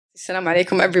Assalamu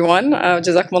alaikum everyone.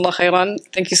 Jazakumullah khairan.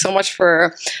 Thank you so much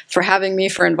for having me,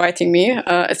 for inviting me.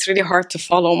 It's really hard to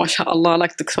follow, mashallah,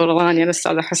 like Dr. Rani and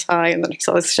Ustadha Hussain and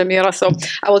Ustadha Shamira. So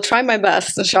I will try my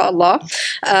best, inshallah.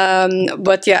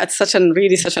 But yeah, it's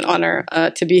really such an honor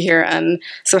to be here. And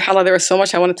subhanAllah, there was so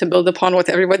much I wanted to build upon what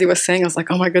everybody was saying. I was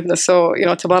like, oh my goodness. So,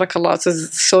 tabarakallah, this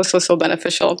is so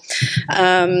beneficial.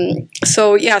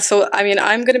 So I mean,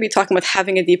 I'm going to be talking about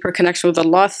having a deeper connection with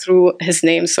Allah through His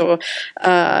name. So,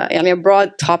 a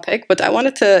broad topic, but I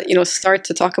wanted to, start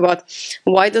to talk about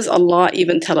why does Allah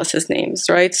even tell us His names,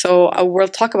 right? So we'll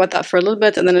talk about that for a little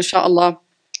bit, and then inshallah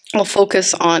I'll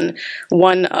focus on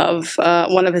one of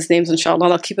His names, inshallah.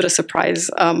 I'll keep it a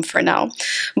surprise for now.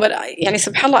 But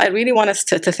subhanAllah, I really want us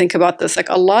to think about this. Like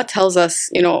Allah tells us,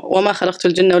 وَمَا خَلَقْتُ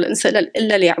الْجِنَّ وَالْإِنسَ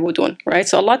إِلَّا لِيَعْبُدُونَ, right?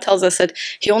 So Allah tells us that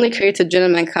He only created jinn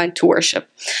and mankind to worship.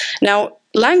 Now,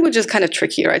 language is kind of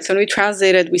tricky, right? So when we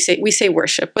translate it, we say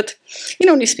worship. But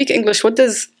when you speak English, what do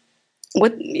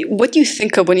you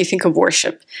think of when you think of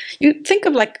worship? You think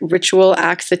of like ritual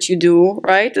acts that you do,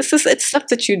 right? It's stuff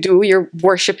that you do. You're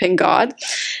worshiping God.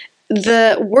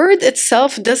 The word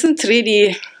itself doesn't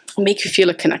really make you feel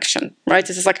a connection, right?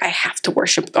 It's just like I have to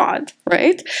worship God,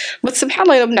 right? But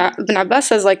subhanAllah, Ibn Abbas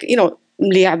says like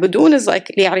لِيَعْبُدُونَ is like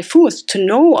لِيَعْرِفُونَ, to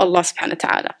know Allah subhanahu wa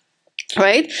ta'ala.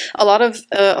 Right, a lot of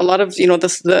the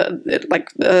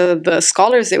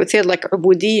scholars, they would say like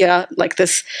ubudiyya, like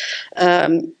this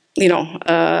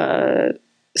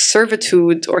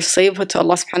servitude or slavehood to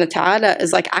Allah subhanahu wa ta'ala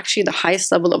is like actually the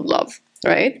highest level of love,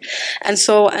 right? And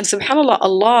subhanAllah,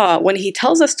 Allah, when He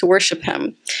tells us to worship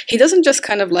Him, He doesn't just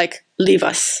kind of like leave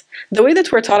us. The way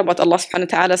that we're taught about Allah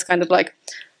subhanahu wa ta'ala is kind of like,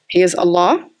 He is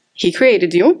Allah, He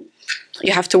created you.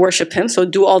 You have to worship Him, so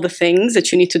do all the things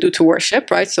that you need to do to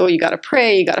worship, right? So you gotta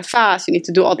pray, you gotta fast, you need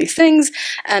to do all these things,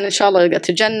 and inshallah you'll get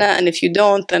to Jannah, and if you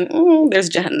don't, then there's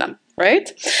Jahannam,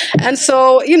 right? And this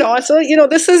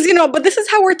is, but this is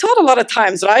how we're taught a lot of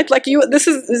times, right? Like this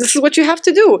is what you have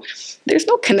to do. There's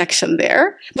no connection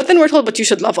there, but then we're told, but you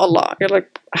should love Allah. You're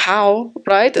like, how,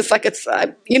 right? It's like,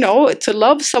 to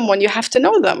love someone, you have to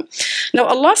know them. Now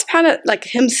Allah subhanahu, like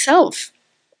Himself,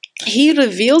 He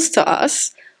reveals to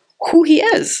us who He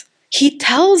is. He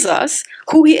tells us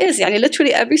who He is.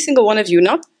 Literally every single one of you,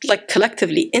 not like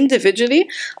collectively, individually,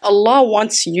 Allah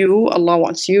wants you, Allah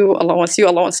wants you, Allah wants you,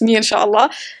 Allah wants me, inshallah,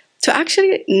 to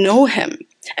actually know Him.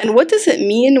 And what does it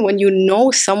mean when you know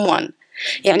someone?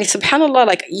 Subhanallah,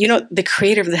 like, the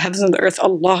creator of the heavens and the earth,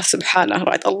 Allah subhanahu,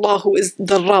 right? Allah who is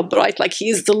the Rabb, right? Like He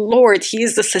is the Lord, He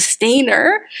is the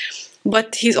sustainer.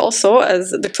 But He's also,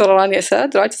 as Dr. Rani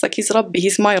said, right? It's like He's Rabbi,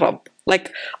 He's my Rabb.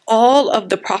 Like all of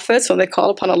the prophets, when they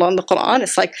call upon Allah in the Quran,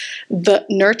 it's like the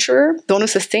nurturer, the one who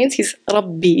sustains, He's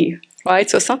Rabbi, right?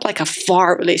 So it's not like a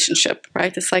far relationship,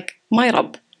 right? It's like my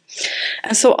Rabb.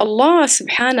 And so Allah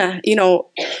subhanahu,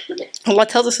 Allah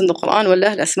tells us in the Quran,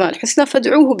 وَاللَّهِ الْأَسْمَاءُ الْحُسْنَى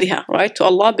فَادْعُوهُ بِهَا, right? To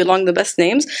Allah belong the best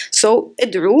names. So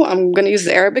id'u, I'm going to use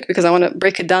the Arabic because I want to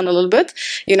break it down a little bit.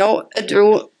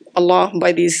 Id'u Allah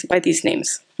by these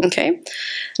names. Okay,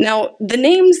 now the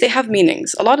names, they have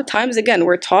meanings. A lot of times, again,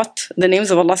 we're taught the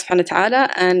names of Allah subhanahu wa ta'ala,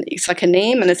 and it's like a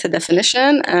name and it's a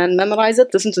definition, and memorize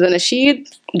it, listen to the nasheed,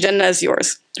 Jannah is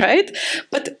yours, right?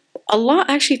 But Allah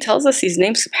actually tells us These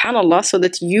names, subhanAllah, so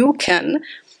that you can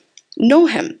know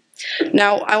Him.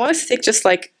 Now, I want us to take just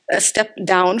like a step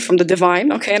down from the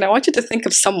divine, okay? And I want you to think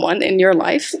of someone in your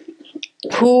life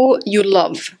who you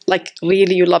love, like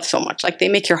really you love so much, like they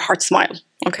make your heart smile,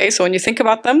 okay? So when you think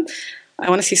about them, I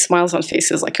want to see smiles on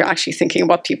faces, like you're actually thinking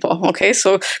about people, okay?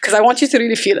 So, because I want you to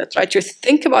really feel it, right? You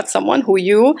think about someone who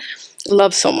you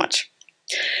love so much.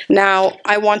 Now,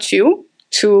 I want you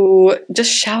to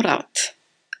just shout out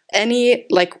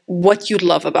like what you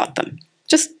love about them.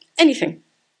 Just anything.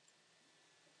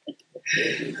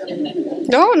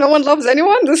 No one loves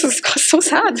anyone? This is so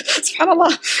sad.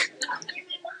 SubhanAllah.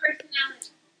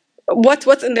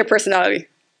 What's in their personality?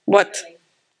 What?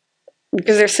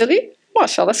 Because they're silly?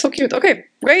 MashaAllah, that's so cute. Okay,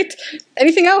 great.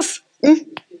 Anything else?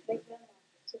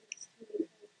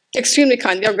 Extremely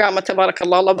kind. Your grandma,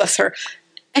 tabarakallah, Allah bless her.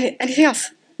 Anything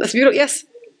else? That's beautiful. Yes.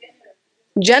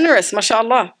 Generous,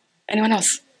 mashallah. Anyone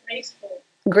else?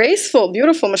 Graceful,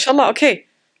 beautiful, mashallah. Okay.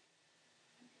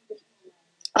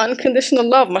 Unconditional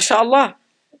love, mashallah.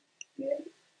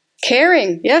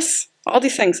 Caring, yes. All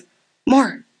these things.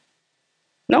 More.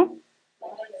 No?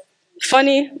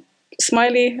 Funny,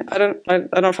 smiley. I don't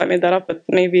know if I made that up, but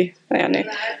maybe.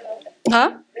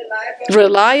 Huh?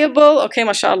 Reliable. Okay,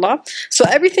 mashallah. So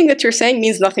everything that you're saying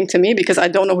means nothing to me because I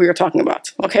don't know who you're talking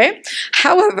about. Okay.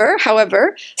 However,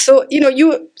 so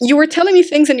you were telling me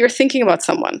things and you're thinking about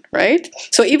someone, right?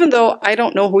 So even though I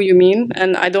don't know who you mean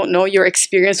and I don't know your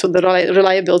experience with the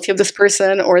reliability of this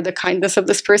person or the kindness of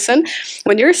this person,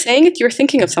 when you're saying it, you're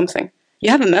thinking of something.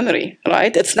 You have a memory,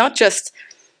 right? It's not just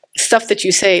stuff that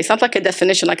you say. It's not like a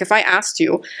definition. Like if I asked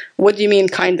you, what do you mean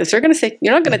kindness? You're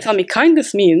not going to tell me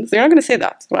kindness means, you're not going to say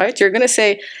that, right? You're going to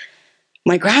say,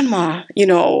 my grandma,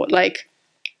 like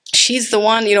she's the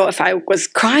one, if I was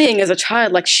crying as a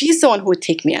child, like she's the one who would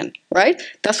take me in, right?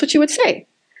 That's what you would say.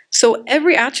 So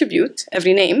every attribute,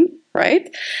 every name,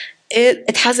 right?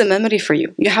 It has a memory for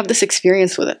you. You have this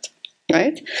experience with it,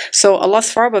 right? So Allah's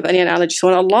far above any analogy. So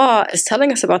when Allah is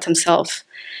telling us about Himself,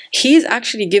 He's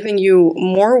actually giving you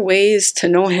more ways to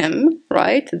know Him,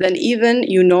 right, than even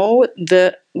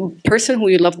the person who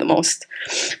you love the most.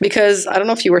 Because I don't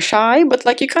know if you were shy, but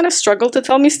like you kind of struggled to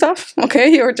tell me stuff, okay?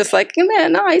 You were just like, yeah,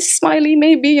 nice, smiley,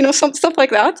 maybe, some stuff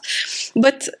like that.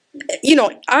 But,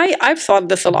 I've thought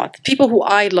this a lot. People who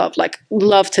I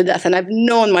love to death, and I've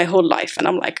known my whole life, and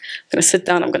I'm like, I'm going to sit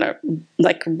down, I'm going to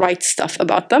like write stuff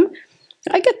about them.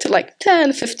 I get to like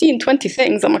 10, 15, 20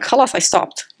 things. I'm like, khalas, I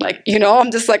stopped. Like,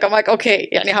 I'm like, okay,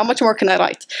 how much more can I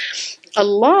write?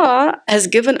 Allah has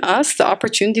given us the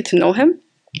opportunity to know Him.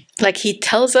 Like He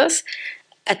tells us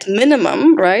at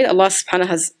minimum, right? Allah subhanahu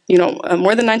has,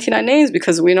 more than 99 names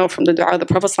because we know from the dua of the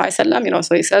Prophet sallallahu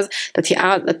so He says that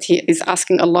He is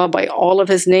asking Allah by all of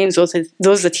His names, those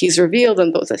that He's revealed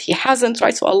and those that He hasn't,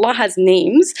 right? So Allah has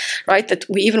names, right, that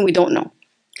we don't know.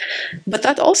 But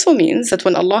that also means that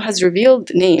when Allah has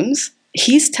revealed names,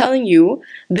 He's telling you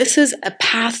this is a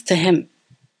path to Him,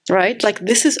 right? Like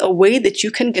this is a way that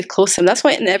you can get close to Him. That's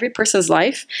why in every person's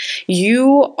life,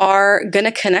 you are going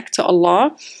to connect to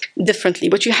Allah differently,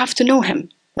 but you have to know Him,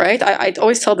 right? I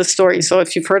always tell this story, so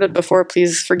if you've heard it before,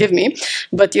 please forgive me.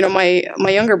 But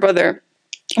my younger brother,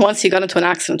 once he got into an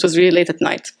accident, it was really late at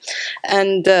night.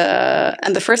 And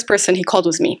the first person he called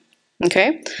was me.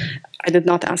 Okay, I did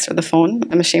not answer the phone,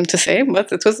 I'm ashamed to say,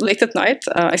 but it was late at night.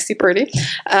 I sleep early.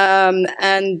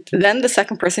 And then the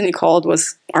second person he called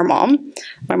was our mom.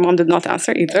 My mom did not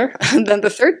answer either. And then the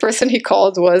third person he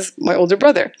called was my older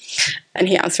brother. And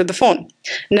he answered the phone.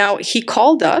 Now, he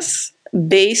called us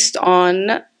based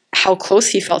on how close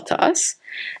he felt to us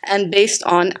and based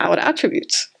on our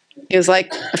attributes. He was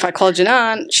like, if I call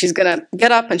Jinan, she's going to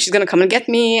get up and she's going to come and get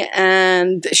me.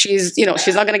 And she's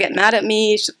not going to get mad at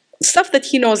me. Stuff that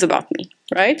he knows about me,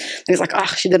 right? And he's like,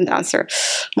 she didn't answer.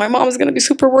 My mom is going to be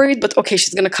super worried, but okay,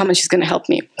 she's going to come and she's going to help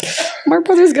me. My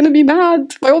brother's going to be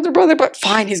mad, my older brother, but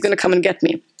fine, he's going to come and get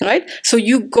me, right? So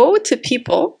you go to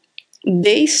people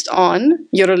based on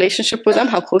your relationship with them,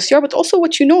 how close you are, but also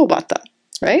what you know about them,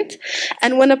 right?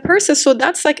 And when a person, so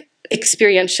that's like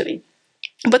experientially.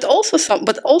 But also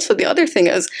the other thing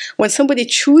is when somebody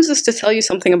chooses to tell you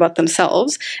something about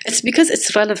themselves, it's because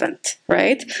it's relevant,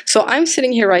 right? So I'm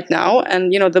sitting here right now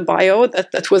and the bio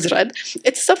that was read,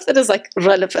 it's stuff that is like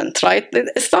relevant, right?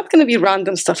 It's not going to be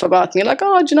random stuff about me like,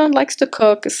 Jinan likes to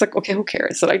cook. It's like, okay, who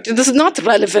cares? Like, this is not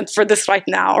relevant for this right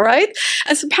now, right?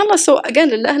 And subhanAllah, so again,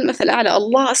 Lillah al-mathal a'la,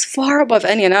 Allah is far above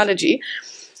any analogy.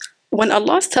 When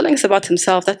Allah is telling us about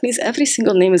Himself, that means every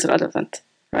single name is relevant.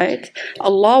 Right?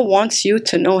 Allah wants you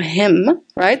to know Him,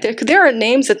 right? There are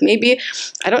names that maybe,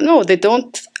 I don't know, they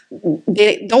don't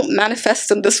manifest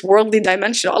in this worldly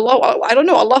dimension. I don't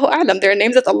know, Allahu A'lam. There are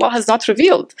names that Allah has not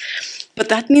revealed. But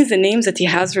that means the names that He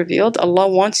has revealed, Allah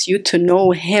wants you to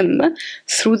know Him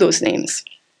through those names.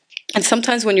 And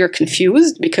sometimes when you're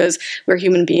confused, because we're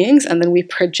human beings and then we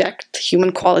project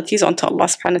human qualities onto Allah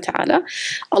subhanahu wa ta'ala,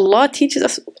 Allah teaches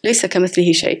us, لَيْسَ كَمِثْلِهِ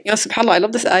شَيْءٍ. SubhanAllah, I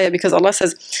love this ayah because Allah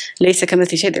says, لَيْسَ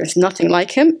كَمِثْلِهِ شَيْءٍ. There's nothing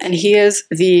like Him, and He is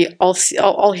the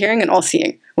all-hearing and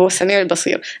all-seeing. وَهُوَ السَّمِيعُ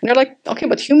الْبَصِيرُ. And they're like, okay,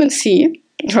 but humans see,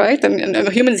 right? And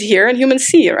humans hear and humans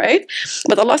see, right?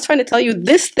 But Allah's trying to tell you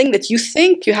this thing that you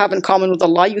think you have in common with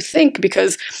Allah, you think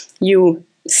because you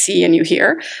see and you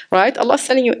hear, right? Allah's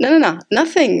telling you, no,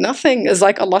 nothing is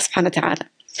like Allah subhanahu wa ta'ala.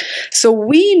 So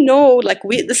we know,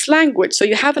 this language, so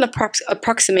you have an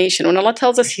approximation. When Allah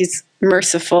tells us He's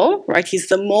merciful, right? He's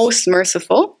the most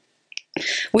merciful.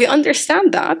 We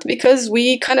understand that because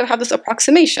we kind of have this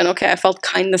approximation. Okay, I felt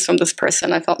kindness from this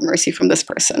person. I felt mercy from this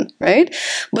person, right?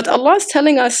 But Allah is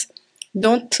telling us,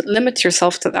 don't limit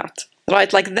yourself to that.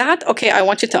 Right, like that, okay, I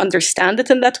want you to understand it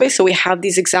in that way. So we have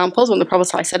these examples when the Prophet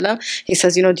ﷺ, he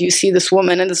says, do you see this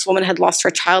woman? And this woman had lost her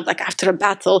child, like after a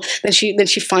battle. Then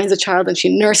she finds a child and she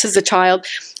nurses the child.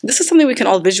 This is something we can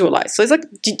all visualize. So it's like,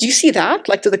 do you see that?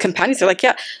 Like to the companions, they're like,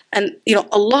 yeah. And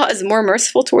Allah is more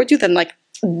merciful towards you than like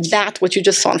that what you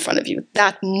just saw in front of you,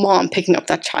 that mom picking up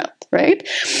that child, right?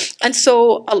 And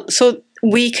so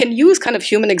we can use kind of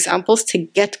human examples to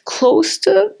get close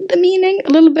to the meaning a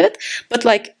little bit, but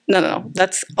like, no,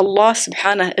 that's Allah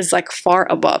subhanahu is like far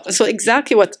above. And so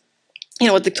exactly what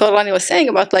what Dr. Rani was saying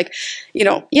about like,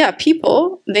 yeah,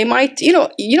 people, they might,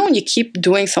 when you keep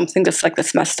doing something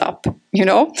that's messed up,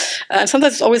 and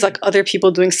sometimes it's always like other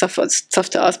people doing stuff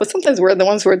to us, but sometimes we're the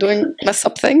ones who are doing messed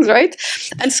up things, right?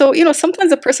 And so,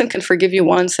 sometimes a person can forgive you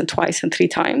once and twice and 3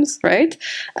 times, right?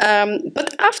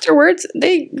 But afterwards,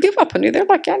 they give up on you. They're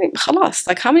like, yani, khalas,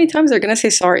 like how many times they're going to say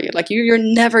sorry? Like you're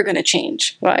never going to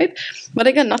change, right? But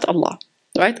again, not Allah.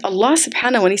 Right? Allah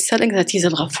subhanahu, when He's telling that He's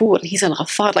Al-Ghafur, He's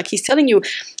Al-Ghaffar, like He's telling you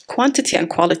quantity and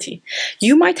quality.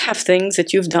 You might have things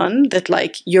that you've done that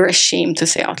like you're ashamed to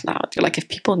say out loud. You're like, if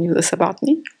people knew this about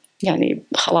me, yani,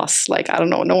 khalas, like I don't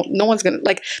know, no one's gonna,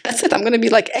 like, that's it. I'm gonna be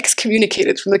like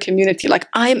excommunicated from the community. Like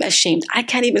I'm ashamed. I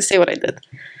can't even say what I did.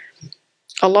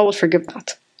 Allah will forgive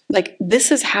that. Like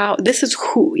this is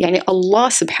who, yani Allah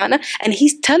subhanahu, and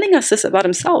He's telling us this about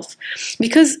Himself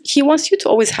because He wants you to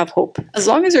always have hope. As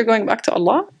long as you're going back to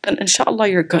Allah, then inshallah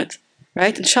you're good,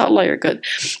 right? Inshallah you're good.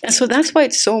 And so that's why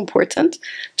it's so important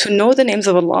to know the names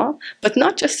of Allah, but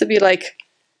not just to be like,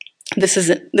 this is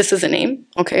a name,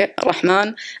 okay,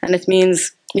 Rahman, and it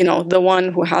means, the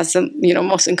one who has the,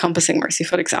 most encompassing mercy,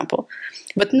 for example.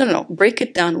 But no, break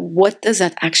it down. What does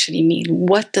that actually mean?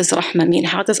 What does Rahmah mean?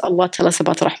 How does Allah tell us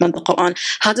about Rahmah in the Quran?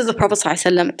 How does the Prophet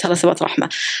ﷺ tell us about Rahmah?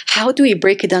 How do we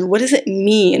break it down? What does it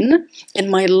mean in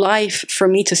my life for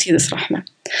me to see this Rahmah?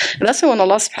 And that's why when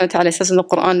Allah subhanahu wa ta'ala says in the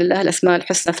Quran, لله الأسماء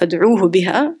الحسنى فادعوه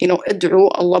بها, ادعو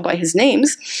Allah by His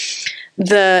names.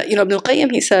 Ibn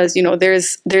al-Qayyim, he says,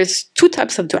 there's 2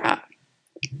 types of dua.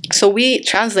 So we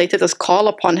translate it as call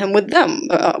upon Him with them,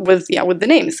 with the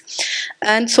names.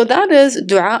 And so that is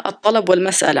dua al-talab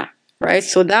wal-mas'ala, right?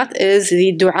 So that is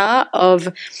the dua of,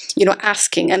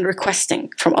 asking and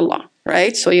requesting from Allah,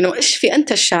 right? So, ishfi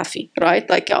anta shafi, right?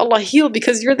 Like, Ya Allah, heal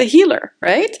because you're the healer,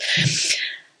 right?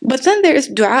 But then there is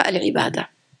dua al-ibadah,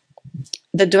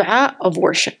 the dua of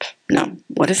worship. Now,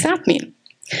 what does that mean?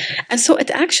 And so it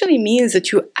actually means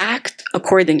that you act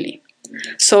accordingly.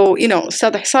 So,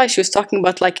 Ustadha, she was talking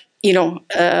about like,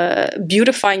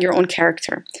 beautifying your own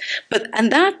character. And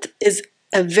that is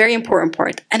a very important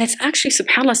part. And it's actually,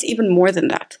 subhanAllah, it's even more than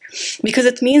that. Because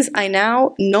it means I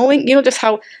now, knowing, just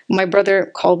how my brother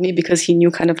called me because he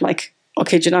knew kind of like,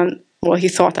 okay, Jinan, well, he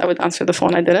thought I would answer the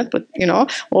phone. I didn't, but,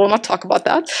 we'll not talk about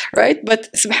that, right?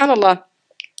 But subhanAllah,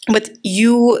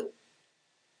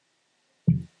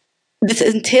 this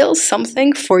entails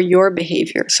something for your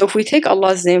behavior. So if we take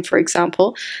Allah's name, for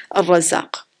example,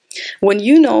 Al-Razzaq, when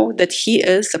you know that He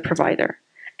is the provider,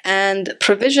 and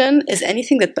provision is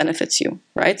anything that benefits you,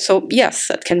 right? So yes,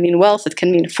 that can mean wealth, it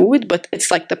can mean food, but it's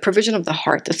like the provision of the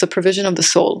heart, it's the provision of the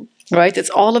soul, right?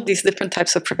 It's all of these different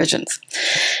types of provisions.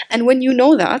 And when you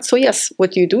know that, so yes,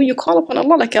 what you do, you call upon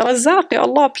Allah, like, Ya Razzaq, Ya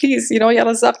Allah, please, Ya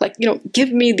Razzaq, like,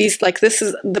 give me these, like, this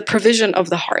is the provision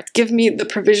of the heart, give me the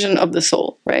provision of the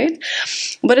soul, right?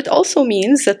 But it also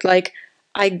means that, like,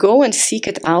 I go and seek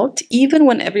it out, even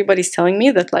when everybody's telling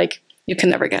me that, like, you can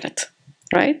never get it.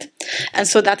 Right? And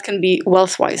so that can be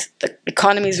wealth-wise. The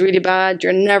economy is really bad.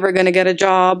 You're never going to get a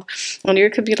job. And you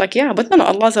could be like, yeah, but no,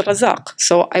 Allah's a razaq,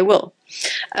 so I will.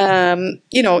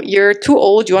 You're too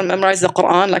old. You want to memorize the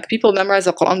Quran. Like people memorize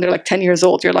the Quran, they're like 10 years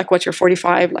old. You're like, what, you're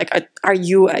 45? Like,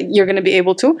 you're going to be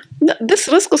able to? This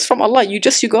rizq is from Allah. You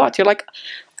go out. You're like,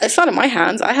 it's not in my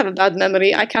hands. I have a bad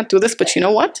memory. I can't do this. But you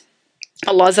know what?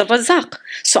 Allah is a razaq.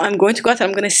 So I'm going to go out and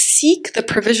I'm going to seek the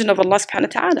provision of Allah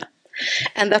subhanahu wa ta'ala.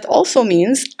 And that also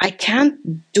means I can't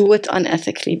do it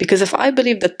unethically, because if I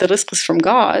believe that the rizq is from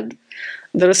God,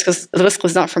 the rizq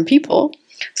is not from people,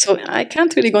 so I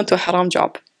can't really go into a haram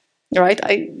job, right?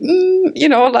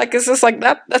 It's just like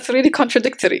that. That's really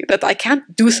contradictory, that I can't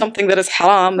do something that is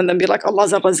haram and then be like,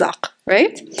 Allah's a razaq,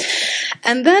 right?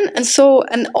 And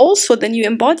also then you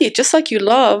embody it, just like you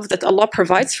love that Allah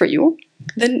provides for you,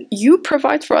 then you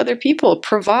provide for other people,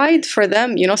 provide for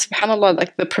them, subhanAllah,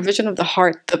 like the provision of the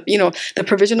heart, the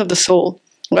provision of the soul,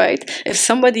 right? If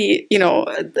somebody,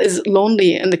 is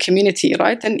lonely in the community,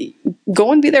 right, then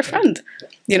go and be their friend,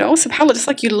 subhanAllah, just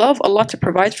like you love Allah to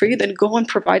provide for you, then go and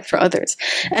provide for others.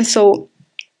 And so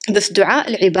this dua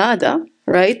al-ibadah,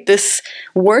 right, this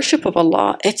worship of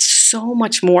Allah, it's so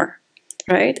much more.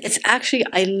 Right? It's actually,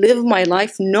 I live my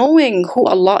life knowing who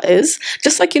Allah is,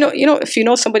 just like,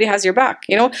 if somebody has your back,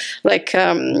 like,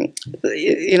 we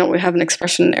have an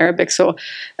expression in Arabic. So,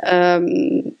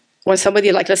 when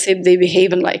somebody, like, let's say they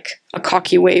behave in like a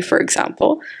cocky way, for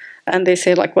example, and they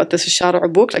say like, what, this is Shara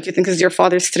Abuk, like you think this is your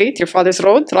father's street, your father's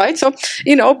road, right? So,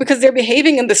 because they're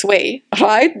behaving in this way,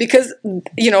 right? Because,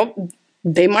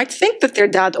 they might think that their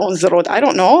dad owns the road. I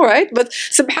don't know, right? But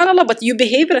subhanAllah, but you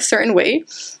behave in a certain way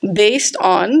based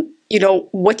on,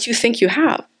 what you think you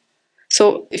have.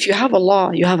 So if you have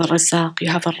Allah, you have Al-Razzaq, you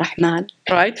have Al-Rahman,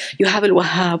 right? You have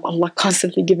Al-Wahhab, Allah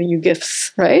constantly giving you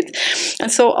gifts, right?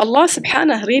 And so Allah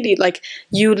subhanahu really, like,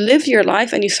 you live your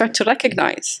life and you start to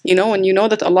recognize, when you know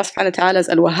that Allah subhanahu wa ta'ala is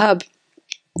Al-Wahhab.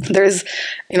 There's,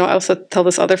 I also tell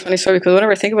this other funny story because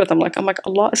whenever I think about it, I'm like,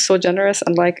 Allah is so generous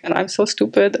and I'm so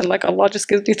stupid and like Allah just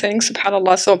gives me things,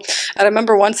 subhanAllah. So I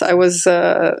remember once I was,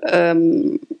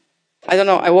 I don't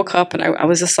know, I woke up and I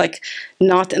was just like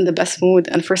not in the best mood.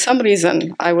 And for some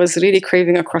reason, I was really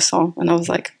craving a croissant. And I was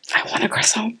like, I want a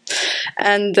croissant.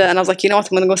 And I was like, you know what,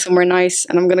 I'm going to go somewhere nice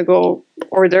and I'm going to go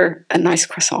order a nice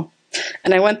croissant.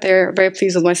 And I went there very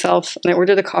pleased with myself and I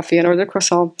ordered a coffee and ordered a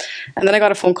croissant. And then I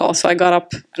got a phone call. So I got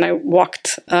up and I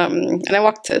walked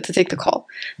to take the call.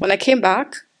 When I came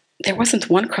back, there wasn't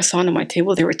one croissant on my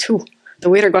table, there were two. The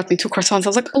waiter got me 2 croissants. I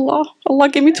was like, Allah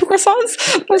gave me 2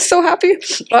 croissants. I was so happy,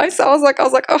 right? So I was like,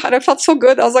 oh, and I felt so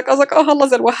good. I was like, oh,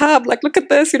 Allah's al-Wahhab. Like, look at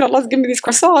this, Allah's giving me these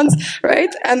croissants, right?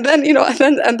 And then,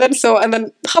 and then,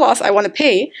 khalas, I want to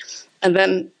pay. And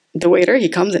then the waiter, he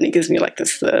comes and he gives me like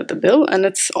this, the bill, and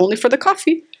it's only for the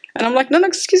coffee. And I'm like, no,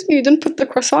 excuse me, you didn't put the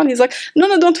croissant. He's like, no,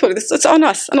 don't worry, it's on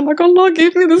us. And I'm like, Allah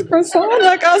gave me this croissant.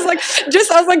 Like, I was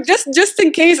like, just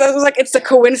in case. I was like, it's a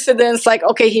coincidence. Like,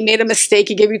 okay, he made a mistake.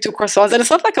 He gave you 2 croissants, and it's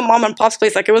not like a mom and pop's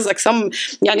place. Like, it was like some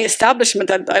establishment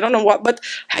that I don't know what. But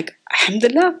like,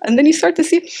 alhamdulillah. And then you start to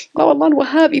see, oh, Allah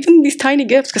Wahhab, even these tiny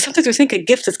gifts. Because sometimes we think a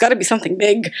gift, it's got to be something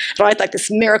big, right? Like this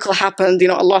miracle happened.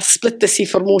 Allah split the sea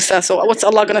for Musa. So what's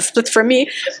Allah gonna split for me?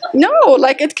 No,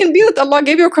 like it can be that Allah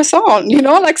gave you a croissant.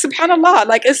 Like. Subhanallah,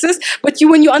 like it's just, but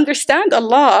when you understand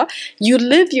Allah, you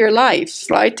live your life,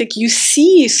 right? Like you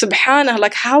see, subhanallah,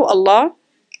 like how Allah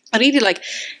really, like,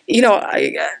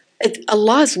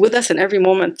 Allah is with us in every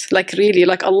moment, like really,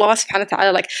 like Allah subhanahu wa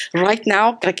ta'ala, like right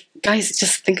now, like guys,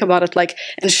 just think about it, like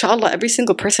inshallah, every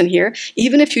single person here,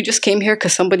 even if you just came here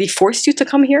because somebody forced you to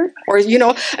come here, or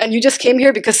and you just came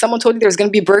here because someone told you there's going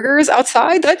to be burgers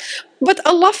outside, right? But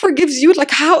Allah forgives you, like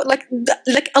how, like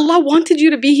Allah wanted you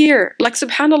to be here, like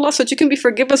subhanallah, so that you can be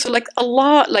forgiven. So like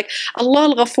Allah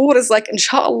al-Ghafoor is like,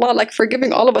 inshallah, like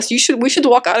forgiving all of us. We should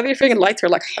walk out of here feeling lighter,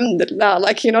 like alhamdulillah,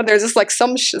 like there's just like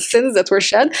some sins that were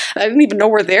shed, I didn't even know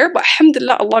were there, but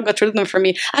alhamdulillah, Allah got rid of them for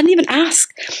me. I didn't even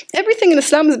ask. Everything in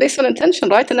Islam is based on intention,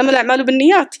 right?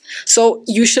 So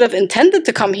you should have intended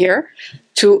to come here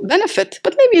to benefit,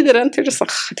 but maybe you didn't. You're just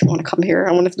like, I didn't want to come here,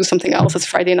 I wanted to do something else, it's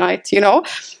Friday night,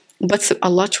 But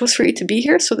Allah chose for you to be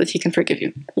here so that He can forgive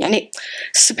you.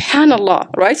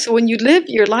 Subhanallah, right? So when you live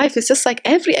your life, it's just like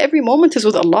every moment is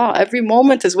with Allah. Every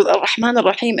moment is with Ar-Rahman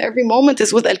Ar-Rahim. Every moment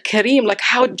is with Al-Kareem. Like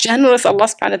how generous Allah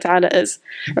subhanahu wa ta'ala is,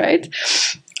 right?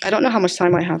 I don't know how much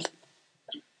time I have.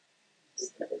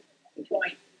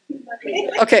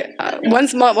 Okay,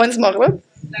 when's Maghrib?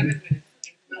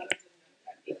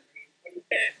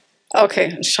 Okay,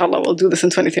 inshallah, we'll do this in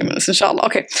 23 minutes, inshallah.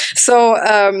 Okay, so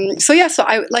I'm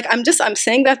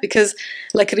saying that because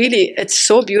like really, it's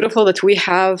so beautiful that we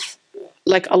have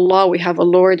like Allah, we have a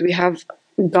Lord, we have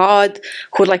God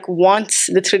who like wants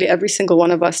literally every single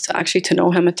one of us to actually to know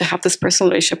Him and to have this personal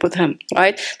relationship with Him,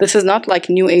 right? This is not like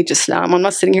New Age Islam. I'm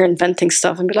not sitting here inventing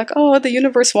stuff and be like, oh, the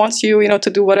universe wants you, to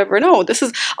do whatever. No, this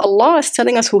is Allah is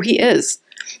telling us who He is.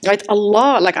 Right,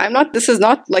 Allah, like this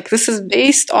is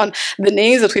based on the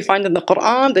names that we find in the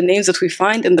Quran, the names that we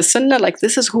find in the Sunnah, like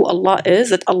this is who Allah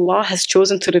is, that Allah has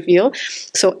chosen to reveal.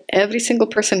 So every single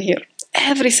person here,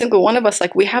 every single one of us,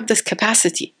 like we have this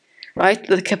capacity, right?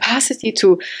 The capacity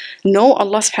to know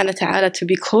Allah subhanahu wa ta'ala, to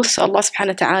be close to Allah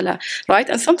subhanahu wa ta'ala, right?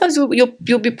 And sometimes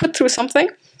you'll be put through something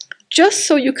just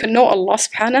so you can know Allah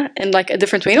subhanahu in like a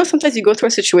different way. Sometimes you go through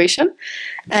a situation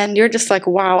and you're just like,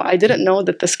 wow, I didn't know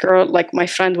that this girl, like my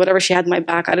friend, whatever, she had my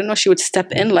back. I didn't know she would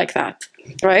step in like that,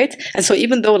 right? And so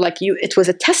even though like it was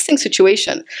a testing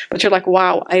situation, but you're like,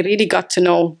 wow, I really got to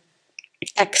know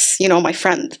X, my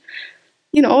friend.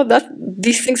 That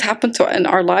these things happen in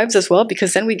our lives as well,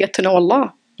 because then we get to know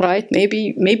Allah. Right?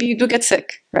 Maybe you do get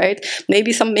sick, right?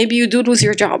 Maybe you do lose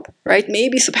your job, right?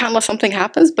 Maybe subhanAllah something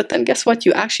happens, but then guess what?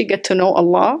 You actually get to know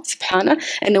Allah subhanAllah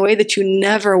in a way that you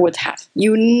never would have.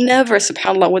 You never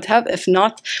subhanAllah would have if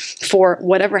not for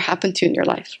whatever happened to you in your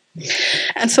life.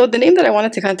 And so the name that I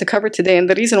wanted to kind of cover today, and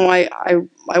the reason why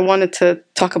I wanted to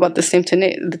talk about this name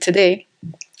today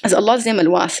as Allah's name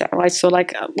al-wasi', right? So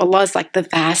like Allah is like the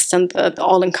vast and the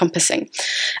all-encompassing.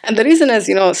 And the reason is,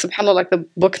 subhanAllah, like the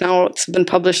book now, it's been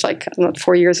published like, I don't know,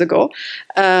 4 years ago.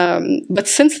 But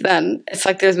since then, it's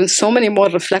like there's been so many more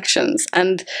reflections.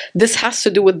 And this has to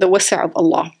do with the wasi' of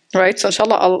Allah, right? So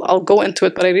inshallah, I'll go into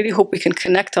it, but I really hope we can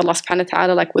connect Allah subhanahu wa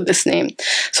ta'ala like with this name.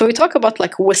 So we talk about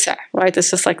like wasi', right?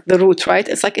 It's just like the root, right?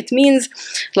 It's like, it means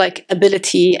like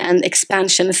ability and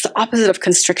expansion. It's the opposite of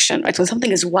constriction, right? When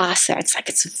something is wasi', it's like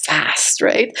it's vast,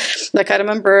 right? Like I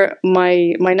remember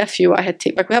my nephew,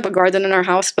 like we have a garden in our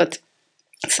house, but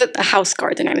it's a house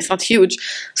garden and it's not huge.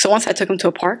 So once I took him to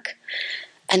a park,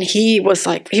 and he was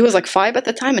like 5 at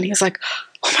the time, and he was like,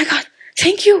 oh my God,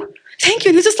 thank you. Thank you.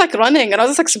 And he's just like running. And I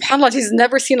was just like, subhanAllah, he's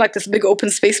never seen like this big open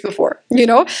space before,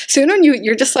 So,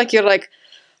 you're just like,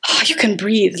 oh, you can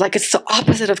breathe. Like it's the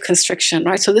opposite of constriction,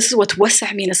 right? So this is what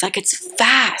wasi' means. It's like, it's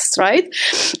vast, right?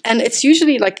 And it's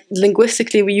usually like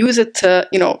linguistically, we use it to,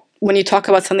 when you talk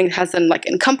about something that has an like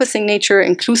encompassing nature,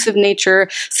 inclusive nature,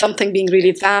 something being really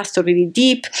vast or really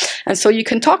deep. And so you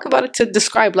can talk about it to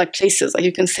describe like places. Like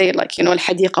you can say like,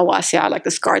 al-hadiqa wasi'a, like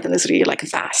this garden is really like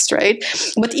vast, right?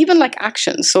 But even like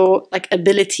action, so like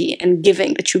ability and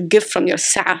giving, that you give from your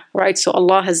sa'a, right? So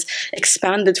Allah has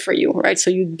expanded for you, right?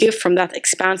 So you give from that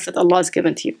expanse that Allah has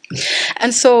given to you.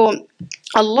 And so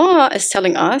Allah is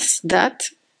telling us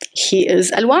that He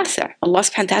is al-wasi'. Allah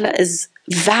subhanahu wa ta'ala is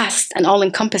vast and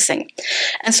all-encompassing.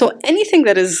 And so anything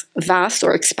that is vast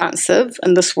or expansive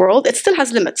in this world, it still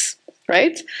has limits,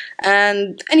 right?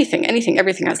 And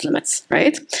everything has limits,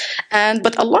 right?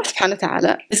 But Allah subhanahu wa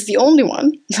ta'ala is the only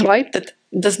one, right, that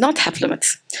does not have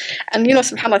limits. And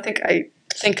subhanAllah, I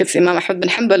think it's Imam Ahmad bin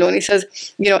Hanbal when he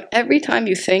says, every time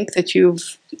you think that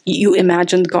you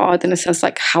imagined God in a sense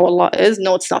like how Allah is,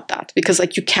 no, it's not that, because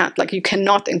like you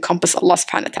cannot encompass Allah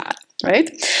subhanahu wa ta'ala, right?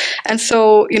 And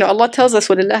so Allah tells us,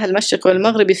 وَلِلَّهِ الْمَشْرِقُ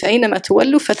وَالْمَغْرِبِ فَأَيْنَمَا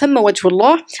تُوَلُّوا فَثَمَّ وَجْهُ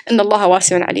اللَّهِ إِنَّ اللَّهَ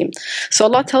وَاسِعٌ عَلِيمٌ. So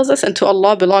Allah tells us, and to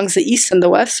Allah belongs the east and the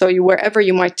west, so wherever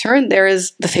you might turn, there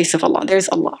is the face of Allah, there's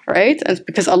Allah, right? And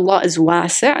because Allah is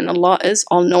wasi' and Allah is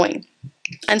all-knowing.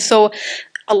 And so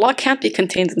Allah can't be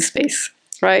contained in space,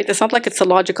 right? It's not like it's a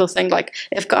logical thing, like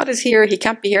if God is here, He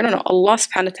can't be here. No, Allah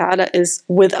subhanahu wa ta'ala is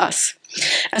with us.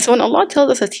 And so when Allah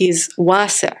tells us that He's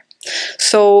wasi',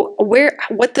 so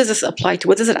what does this apply to?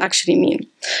 What does it actually mean?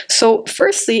 So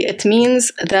firstly, it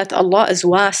means that Allah is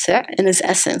wasi' in His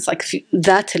essence, like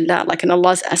dhatillah, like in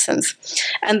Allah's essence.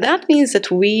 And that means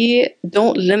that we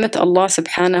don't limit Allah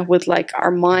subhanahu with like our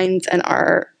minds and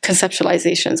our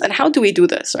conceptualizations. And how do we do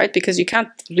this, right? Because you can't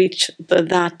reach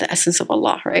the essence of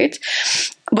Allah, right?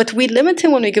 But we limit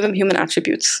Him when we give Him human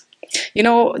attributes.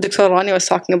 Dr. Rani was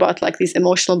talking about like these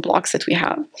emotional blocks that we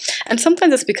have. And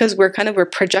sometimes it's because we're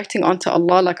projecting onto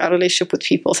Allah like our relationship with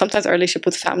people. Sometimes our relationship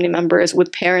with family members,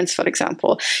 with parents, for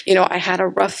example. I had a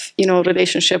rough,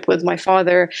 relationship with my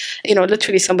father.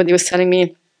 Literally somebody was telling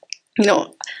me,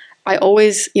 I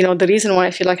always, the reason why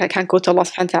I feel like I can't go to Allah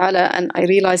subhanahu wa ta'ala, and I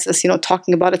realized this,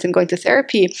 talking about it and going to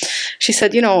therapy, she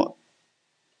said,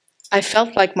 I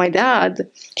felt like my dad,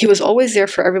 he was always there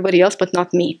for everybody else, but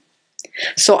not me.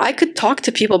 So I could talk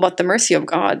to people about the mercy of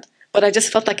God, but I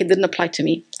just felt like it didn't apply to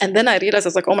me. And then I realized, I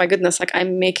was like, oh my goodness, like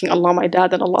I'm making Allah my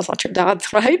dad and Allah's not your dad,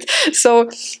 right? So,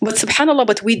 but subhanAllah,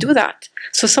 but we do that.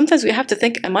 So sometimes we have to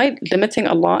think, am I limiting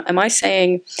Allah? Am I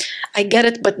saying, I get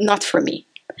it, but not for me?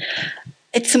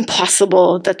 It's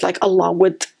impossible that like Allah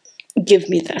would give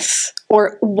me this.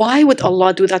 Or why would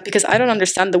Allah do that? Because I don't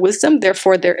understand the wisdom,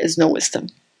 therefore there is no wisdom.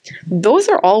 Those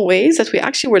are all ways that we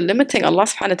actually were limiting Allah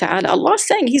subhanahu wa ta'ala. Allah is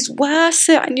saying He's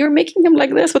wasi' and you're making Him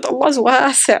like this, but Allah's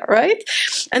wasi', right?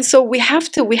 And so we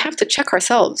have to check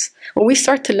ourselves. When we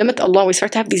start to limit Allah, we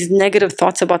start to have these negative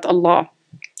thoughts about Allah.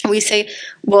 And we say,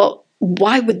 well,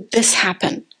 why would this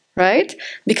happen, right?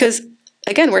 Because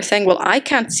again, we're saying, well, I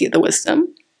can't see the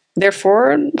wisdom,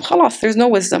 therefore, khalas, there's no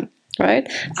wisdom. Right?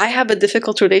 I have a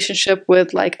difficult relationship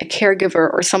with like a caregiver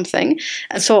or something.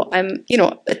 And so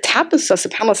it happens to us,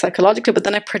 subhanAllah, psychologically, but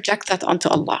then I project that onto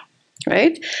Allah,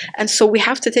 right? And so we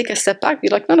have to take a step back, be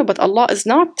like, no, but Allah is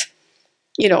not,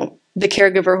 the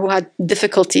caregiver who had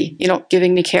difficulty,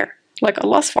 giving me care. Like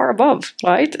Allah's far above,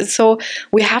 right? And so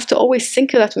we have to always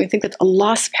think of that when we think that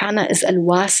Allah subhanahu is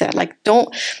al-wasi'. Like don't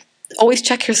always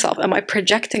check yourself. Am I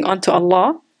projecting onto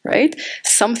Allah, right?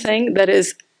 Something that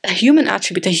is a human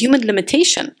attribute, a human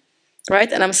limitation,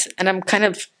 right? And I'm kind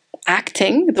of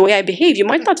acting the way I behave. You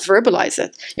might not verbalize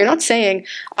it. You're not saying,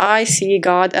 I see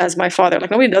God as my father. Like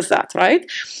nobody does that, right?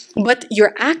 But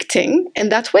you're acting in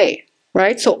that way,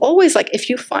 right? So always like,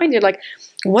 if you find you're like,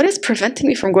 what is preventing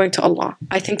me from going to Allah?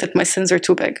 I think that my sins are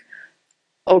too big.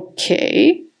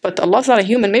 Okay, But Allah's not a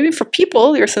human. Maybe for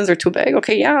people, your sins are too big.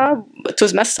 Okay, yeah, it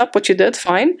was messed up what you did,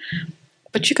 fine.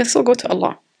 But you can still go to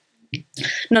Allah.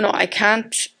 No, I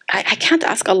can't. I can't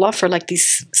ask Allah for like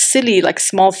these silly, like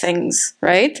small things,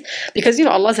 right? Because, you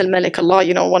know, Allah's Al-Malik, Allah,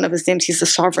 you know, one of his names, he's the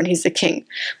sovereign, he's the king.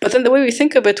 But then the way we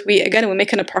think of it, we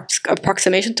make an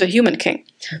approximation to a human king.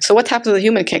 So what happens with a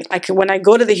human king? Like when I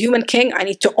go to the human king, I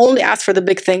need to only ask for the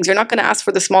big things. You're not going to ask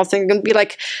for the small things. You're going to be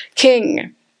like,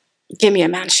 king, give me a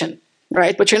mansion,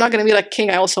 right? But you're not going to be like, king,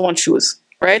 I also want shoes.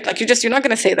 Right? Like you're not going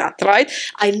to say that, right?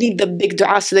 I leave the big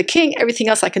du'as to the king, everything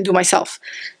else I can do myself.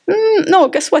 No,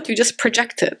 guess what? You just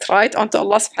project it, right? Onto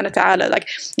Allah subhanahu wa ta'ala. Like,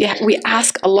 yeah, we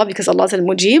ask Allah because Allah is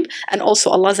al-Mujib, and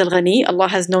also Allah is al-Ghani. Allah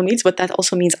has no needs, but that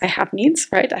also means I have needs,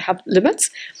 right? I have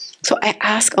limits. So I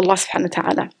ask Allah subhanahu wa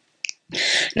ta'ala.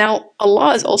 Now,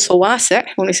 Allah is also wasi'.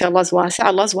 When we say Allah is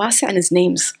wasi' in His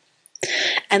names.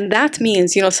 And that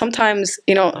means, you know, sometimes,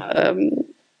 you know,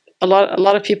 a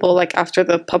lot of people, like after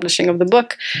the publishing of the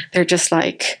book, they're just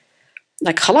like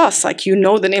khalas, like, you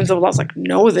know the names of Allah. I was like,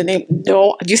 no, the name,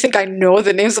 no. Do you think I know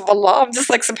the names of Allah? I'm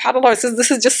just like, subhanAllah, this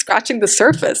is just scratching the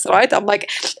surface, right? I'm like,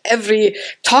 every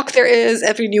talk there is,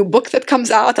 every new book that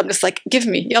comes out, I'm just like, give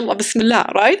me, yallah,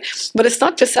 bismillah, right? But it's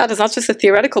not just that, it's not just the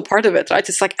theoretical part of it, right?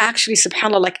 It's like actually,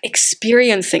 subhanAllah, like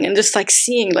experiencing and just like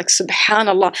seeing, like,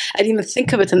 subhanAllah, I didn't even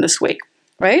think of it in this way.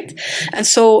 Right? And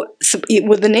so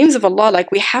with the names of Allah,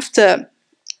 like we have to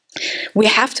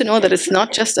know that it's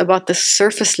not just about the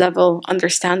surface level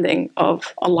understanding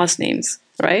of Allah's names,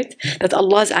 right? That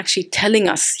Allah is actually telling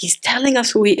us, He's telling us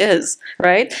who He is,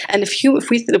 right? And the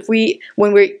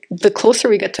closer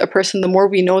we get to a person, the more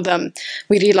we know them,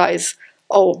 we realize,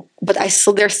 oh, but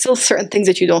there's still certain things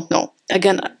that you don't know.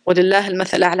 Again, وَلِلَّهِ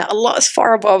الْمَثَلَ الْأَعْلَى, Allah is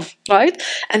far above, right?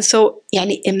 And so,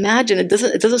 imagine, it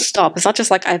doesn't stop. It's not just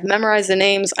like I've memorized the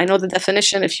names, I know the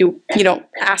definition. If you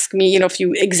ask me, if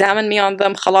you examine me on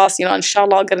them, khalas,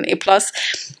 inshallah, I'll get an A+.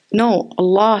 No,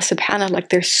 Allah subhanahu, like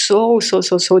they're so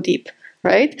deep.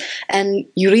 Right? And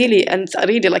really,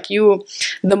 like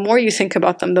the more you think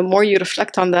about them, the more you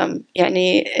reflect on them,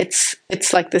 it's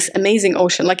like this amazing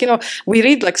ocean. Like, we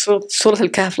read like Surah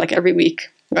Al-Kahf like every week,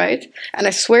 right? And I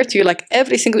swear to you, like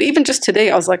every single, even just today,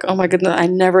 I was like, oh my goodness, I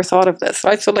never thought of this,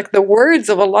 right? So like the words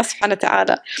of Allah subhanahu wa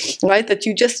ta'ala, right? That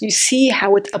you see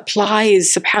how it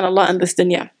applies, subhanAllah, in this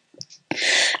dunya.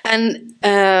 And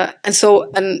so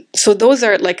those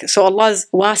are like, so Allah is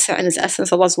wasi' in His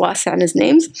essence, Allah is wasi' in His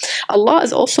names. Allah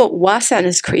is also wasi' in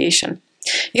His creation.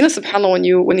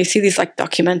 SubhanAllah, when you see these like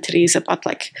documentaries about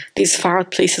like these far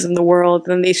out places in the world,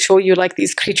 and they show you like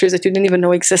these creatures that you didn't even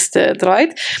know existed,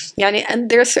 right? And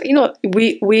there's,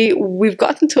 we've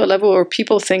gotten to a level where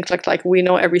people think like we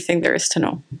know everything there is to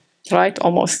know. Right,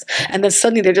 almost, and then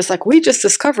suddenly they're just like, we just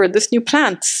discovered this new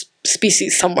plant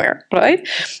species somewhere, right?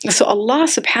 So Allah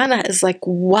subhanahu is like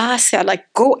wasi',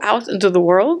 like go out into the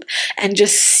world and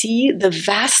just see the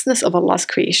vastness of Allah's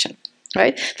creation,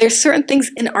 right? There's certain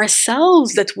things in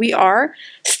ourselves that we are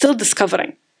still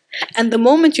discovering, and the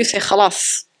moment you say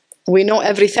khalas, we know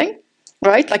everything,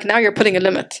 right? Like now you're putting a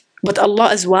limit. But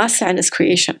Allah is wasi' in His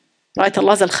creation, right?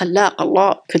 Allah is al-Khallaq.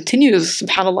 Allah continues,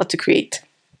 subhanAllah, to create.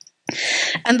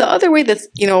 And the other way that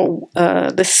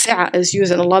the sa'a is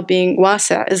used in Allah being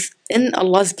wasi' is in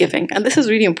Allah's giving, and this is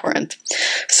really important.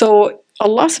 So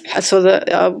Allah,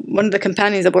 one of the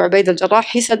companions, Abu Ubaid al-Jarrah,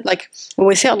 he said, like, when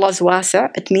we say Allah is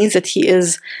wasi', it means that He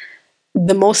is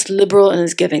the most liberal in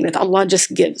His giving, that Allah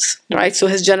just gives, right? So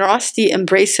His generosity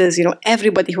embraces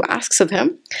everybody who asks of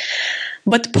Him.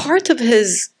 But part of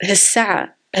His sa'a,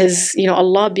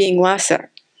 Allah being wasi',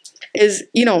 is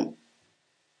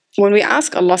when we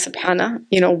ask Allah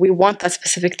subhanahu, we want that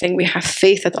specific thing. We have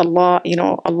faith that Allah,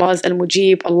 Allah is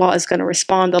al-Mujib, Allah is going to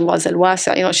respond, Allah is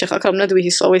al-Wasi'. Sheikh Akram Nadwi, he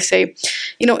used to always say,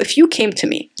 if you came to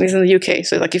me, he's in the UK,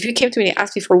 so like if you came to me and you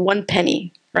asked me for 1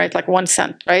 penny, right, like 1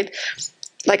 cent, right,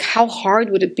 like how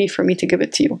hard would it be for me to give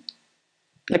it to you?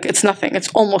 Like it's nothing, it's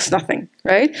almost nothing,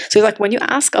 right? So like when you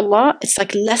ask Allah, it's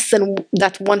like less than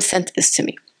that 1 cent is to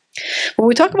me. When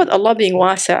we talk about Allah being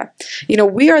wasi',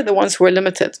 we are the ones who are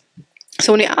limited.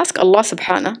 So when you ask Allah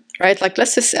subhanahu, right, like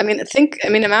let's just,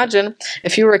 imagine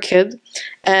if you were a kid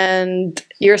and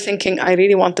you're thinking, I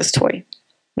really want this toy,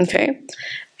 okay?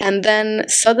 And then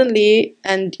suddenly,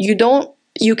 and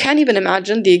you can't even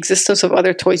imagine the existence of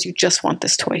other toys, you just want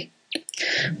this toy.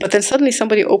 But then suddenly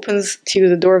somebody opens to you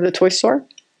the door of the toy store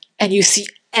and you see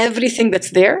everything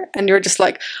that's there, and you're just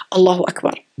like, Allahu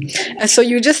Akbar. And so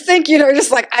you just think, you're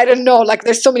just like, I don't know, like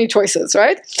there's so many choices,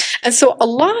 right? And so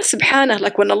Allah subhanahu,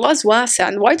 like when Allah is wasi',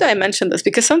 and why do I mention this?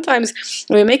 Because sometimes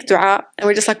we make dua and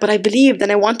we're just like, but I believed and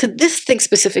I wanted this thing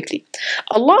specifically.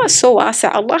 Allah is so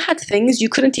wasi', Allah had things you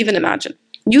couldn't even imagine.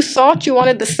 You thought you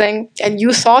wanted this thing, and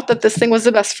you thought that this thing was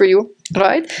the best for you,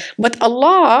 right? But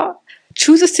Allah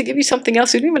chooses to give you something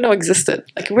else you didn't even know existed.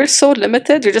 Like, we're so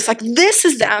limited. You're just like, this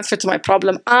is the answer to my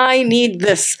problem. I need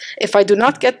this. If I do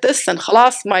not get this, then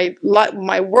khalas,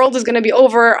 my world is going to be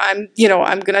over. I'm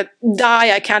going to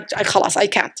die. I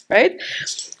can't, right?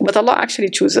 But Allah actually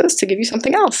chooses to give you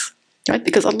something else, right?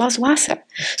 Because Allah is wasi'.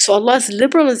 So Allah is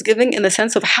liberal in His giving, in the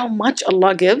sense of how much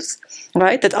Allah gives,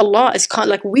 right? That Allah is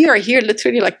like, we are here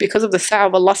literally like because of the sa'a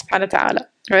of Allah subhanahu wa ta'ala,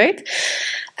 right?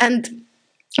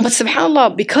 But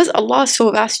subhanAllah, because Allah is so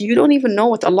vast, you don't even know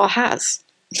what Allah has,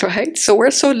 right? So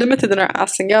we're so limited in our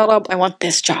asking, Ya Rab, I want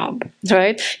this job,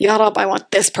 right? Ya Rab, I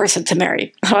want this person to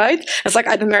marry, right? It's like,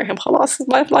 I didn't marry him, khalas,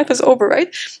 life is over,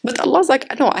 right? But Allah's like,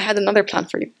 no, I had another plan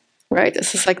for you, right?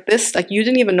 It's just like this, like you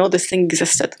didn't even know this thing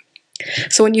existed.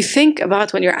 So when you think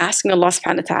about when you're asking Allah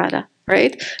subhanahu wa ta'ala,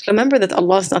 right? Remember that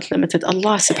Allah is not limited.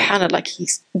 Allah subhanahu, like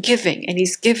He's giving and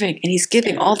He's giving and He's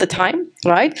giving all the time,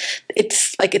 right?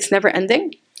 It's like it's never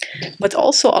ending. But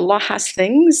also Allah has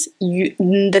things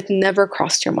that never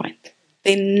crossed your mind.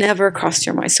 They never crossed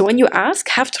your mind. So when you ask,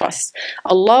 have trust.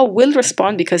 Allah will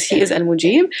respond because He is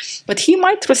Al-Mujib, but He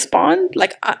might respond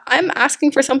like, I'm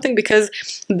asking for something because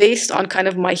based on kind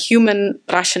of my human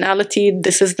rationality,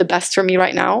 this is the best for me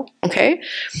right now, okay?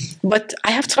 But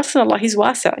I have trust in Allah. He's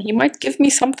wasi'. He might give me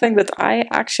something that I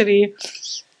actually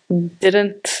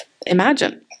didn't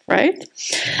imagine, right?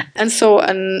 And so,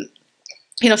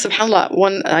 subhanAllah,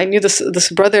 when I knew this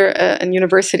brother in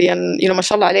university, and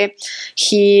mashallah alayh,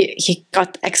 he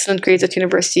got excellent grades at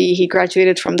university. He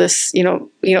graduated from this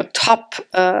top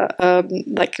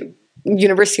like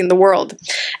university in the world,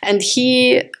 and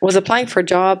he was applying for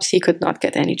jobs. He could not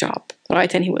get any job,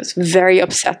 right? And he was very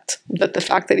upset that the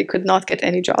fact that he could not get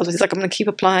any jobs. He's like, I'm going to keep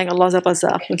applying. Allah's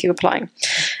Razzaq, I'm going to keep applying.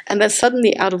 And then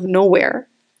suddenly, out of nowhere,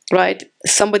 right,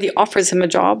 somebody offers him a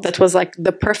job that was like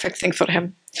the perfect thing for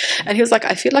him. And he was like,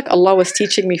 I feel like Allah was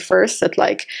teaching me first that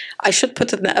like I should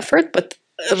put in the effort, but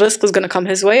rizq is going to come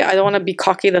His way. I don't want to be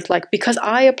cocky that like, because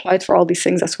I applied for all these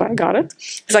things, that's why I got it.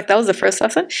 He's like, that was the first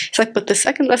lesson. He's like, but the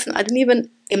second lesson, I didn't even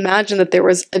imagine that there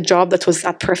was a job that was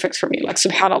that perfect for me. Like,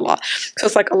 subhanAllah. So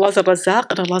it's like Allah's al-Razzaq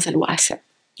and Allah's al-Wasi',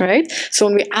 right? So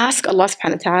when we ask Allah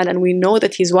subhanahu wa ta'ala and we know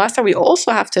that He's wasi', we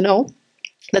also have to know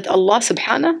that Allah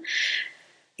subhanahu,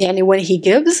 yani when He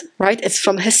gives, right, it's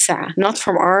from His sa'a, not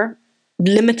from our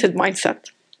limited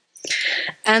mindset.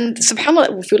 And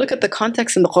subhanAllah, if we look at the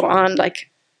context in the Quran,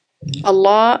 like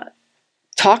Allah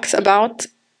talks about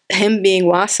Him being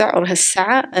wasi' or His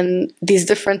sa'a and these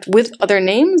different, with other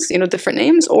names, different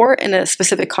names, or in a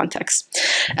specific context.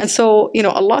 And so,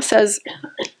 Allah says,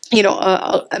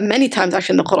 many times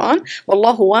actually in the Quran,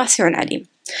 Wallahu wasi'un alim.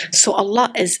 So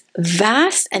Allah is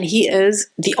vast and He is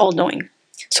the all-knowing.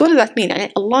 So what does that mean?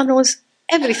 Allah knows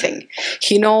everything.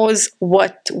 He knows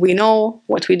what we know,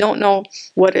 what we don't know,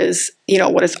 what is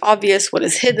obvious, what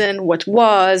is hidden, what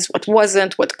was, what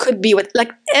wasn't, what could be,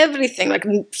 like everything, like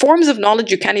forms of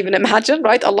knowledge you can't even imagine,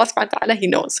 right? Allah subhanahu wa ta'ala, He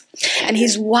knows. And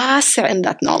He's wasi' in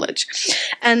that knowledge.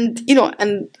 And,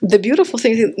 and the beautiful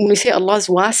thing is when we say Allah is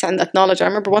wasi' in that knowledge, I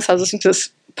remember once I was listening to this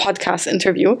podcast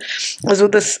interview, I was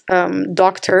with this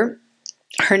doctor,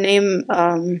 her name,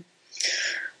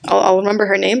 I'll remember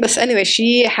her name, but anyway,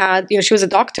 she had, she was a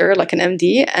doctor, like an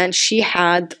MD, and she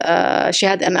had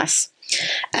MS.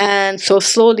 And so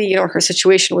slowly, her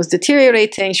situation was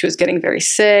deteriorating. She was getting very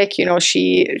sick.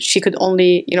 She could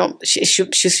only, she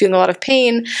was feeling a lot of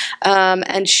pain.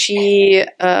 And she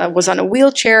was on a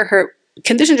wheelchair. Her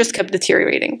condition just kept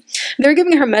deteriorating. They were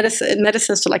giving her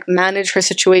medicines to like manage her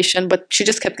situation, but she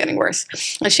just kept getting worse.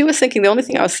 And she was thinking, the only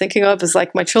thing I was thinking of is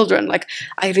like my children. Like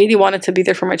I really wanted to be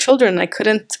there for my children, and I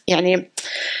couldn't.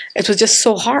 It was just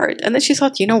so hard. And then she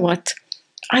thought, you know what?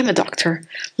 I'm a doctor.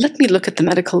 Let me look at the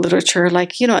medical literature,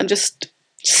 and just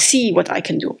see what I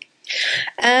can do.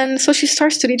 And so she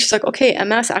starts to read, she's like, okay,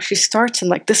 MS actually starts in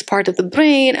like this part of the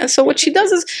brain. And so what she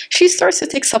does is she starts to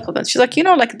take supplements. She's like,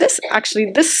 like this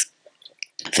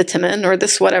vitamin or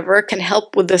this whatever can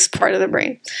help with this part of the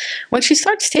brain. When she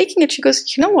starts taking it, she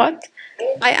goes, you know what?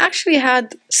 I actually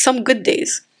had some good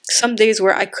days, some days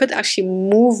where I could actually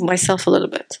move myself a little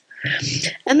bit.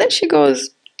 And then she goes,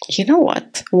 you know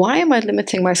what? Why am I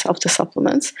limiting myself to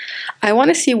supplements? I want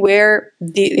to see where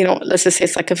let's just say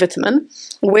it's like a vitamin,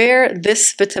 where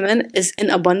this vitamin is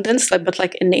in abundance, but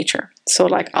like in nature. So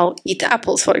like I'll eat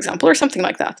apples, for example, or something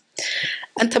like that.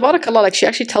 And tabarakallah, like she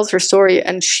actually tells her story,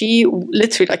 and she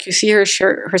literally, like you see her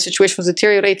situation was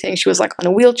deteriorating. She was like on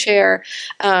a wheelchair,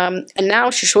 and now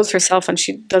she shows herself, and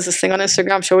she does this thing on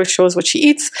Instagram. She always shows what she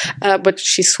eats, but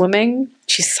she's swimming,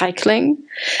 she's cycling,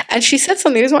 and she said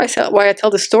something. The reason why I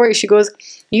tell the story, she goes,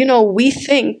 you know, we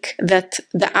think that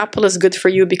the apple is good for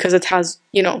you because it has,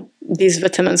 you know, these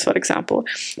vitamins, for example.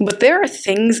 But there are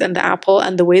things in the apple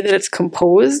and the way that it's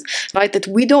composed, right, that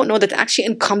we don't know that actually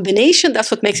in combination, that's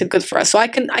what makes it good for us. So I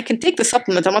can take the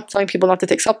supplements. I'm not telling people not to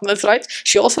take supplements, right?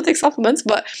 She also takes supplements.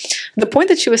 But the point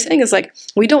that she was saying is like,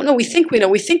 we don't know. We think we know.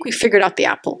 We think we figured out the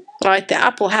apple, right? The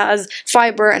apple has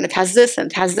fiber and it has this and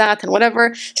it has that and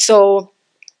whatever. So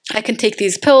I can take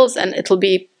these pills and it'll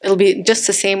be just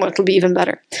the same, or it'll be even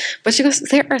better. But she goes,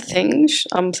 there are things,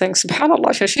 I'm saying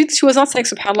subhanallah, she was not saying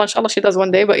subhanallah, inshallah she does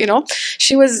one day, but you know,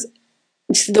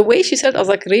 the way she said it, I was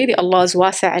like, really, Allah is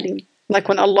wasi' alim. Like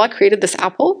when Allah created this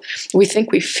apple, we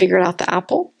think we figured out the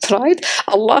apple, right?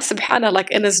 Allah subhanahu,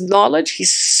 like in his knowledge,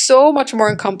 he's so much more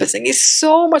encompassing, he's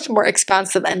so much more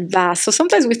expansive and vast. So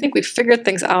sometimes we think we figured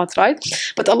things out, right?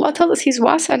 But Allah tells us he's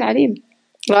wasi' alim,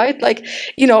 right? Like,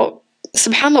 you know,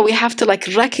 subhanAllah, we have to like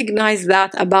recognize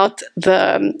that about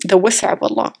the wasi' of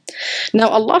Allah. Now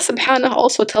Allah subhanahu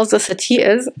also tells us that he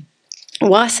is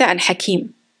wasi' and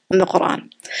hakim in the Quran.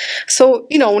 So,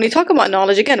 you know, when you talk about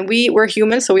knowledge, again, we're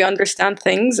human, so we understand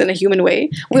things in a human way.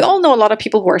 We all know a lot of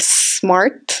people who are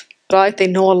smart, right? They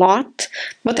know a lot,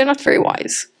 but they're not very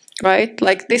wise, right?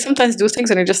 Like they sometimes do things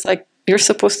and you're just like, you're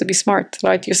supposed to be smart,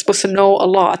 right? You're supposed to know a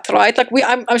lot, right? Like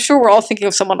I'm sure we're all thinking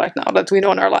of someone right now that we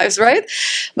know in our lives, right?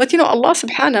 But you know, Allah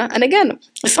subhanahu, and again,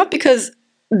 it's not because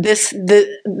the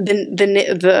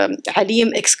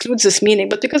alim excludes this meaning,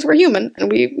 but because we're human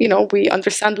and we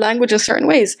understand language in certain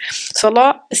ways. So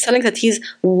Allah is telling that he's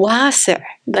wasi',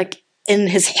 like in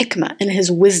his hikmah, in his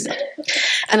wisdom.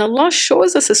 And Allah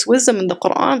shows us this wisdom in the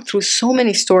Quran through so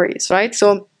many stories, right?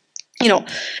 So, you know,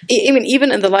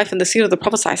 even in the life and the seerah of the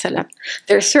Prophet ﷺ,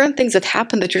 there are certain things that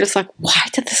happen that you're just like, why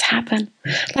did this happen?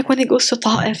 Like when he goes to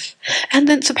Ta'if, and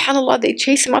then subhanAllah, they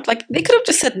chase him out. Like they could have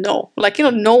just said no. Like, you know,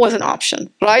 no was an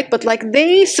option, right? But like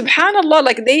they, subhanAllah,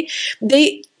 like they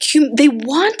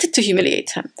wanted to humiliate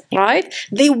him, right?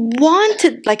 They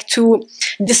wanted like to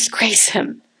disgrace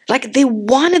him. Like they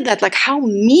wanted that, like how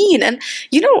mean. And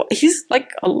you know, he's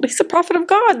a prophet of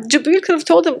God. Jibreel could have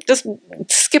told him, just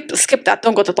skip that,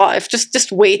 don't go to Ta'if,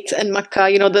 just wait in Mecca,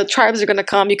 you know, the tribes are going to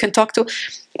come, you can talk to.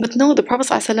 But no, the Prophet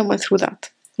ﷺ went through that,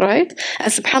 right?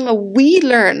 And subhanAllah, we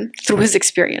learn through his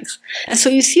experience. And so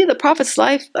you see the Prophet's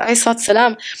life,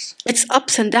 ﷺ, it's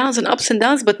ups and downs,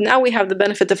 but now we have the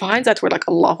benefit of hindsight. We're like,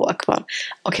 Allahu Akbar.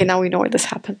 Okay, now we know why this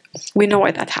happened. We know why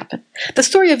that happened. The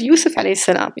story of Youssef alayhi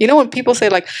salam. You know, when people say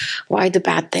like, why do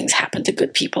bad things happen to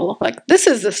good people? Like, this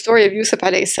is the story of Youssef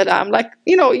alayhi salam. Like,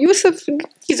 you know, Youssef,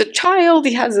 he's a child,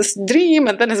 he has this dream,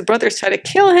 and then his brothers try to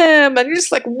kill him, and you're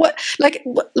just like, what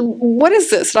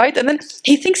is this, right? And then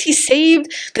he thinks he's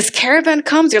saved. This caravan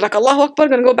comes, you're like, Allahu Akbar,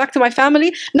 I'm gonna go back to my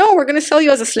family. No, we're gonna sell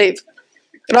you as a slave.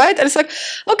 Right? And it's like,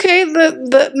 okay,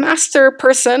 the master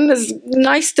person is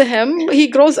nice to him. He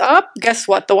grows up. Guess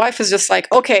what? The wife is just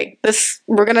like, okay,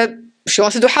 she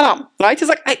wants to do haram. Right? He's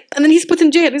like, and then he's put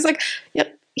in jail. He's like, yeah,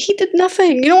 he did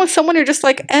nothing. You know, when someone, you're just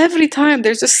like, every time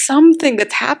there's just something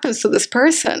that happens to this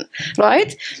person.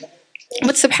 Right?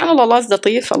 But subhanAllah, Allah's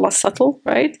latif, Allah's subtle.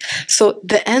 Right? So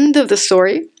the end of the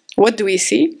story, what do we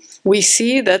see? We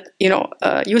see that, you know,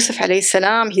 Youssef alayhi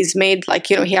salam, he's made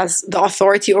like, you know, he has the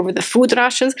authority over the food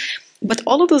rations. But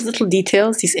all of those little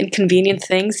details, these inconvenient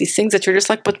things, these things that you're just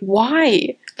like, but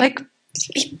why? Like,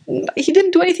 he didn't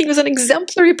do anything. He was an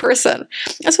exemplary person.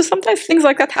 And so sometimes things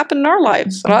like that happen in our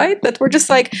lives, right? That we're just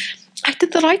like, I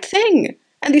did the right thing.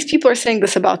 And these people are saying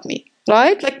this about me.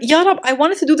 Right? Like, Ya Rab, I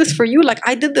wanted to do this for you. Like,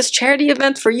 I did this charity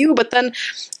event for you, but then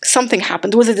something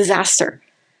happened. It was a disaster.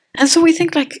 And so we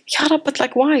think like, Ya Rab, but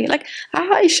like why? Like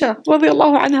Aisha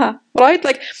radiallahu anha, right?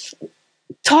 Like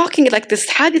talking like this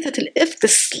hadithat al-ifk, the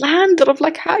slander of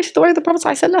like Aisha, the way of the Prophet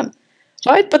ﷺ,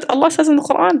 right? But Allah says in the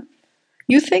Quran,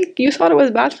 you thought it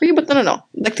was bad for you, but no.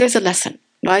 Like there's a lesson,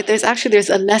 right? There's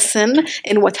a lesson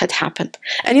in what had happened.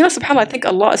 And you know, subhanAllah, I think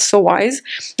Allah is so wise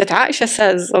that Aisha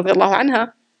says, radiallahu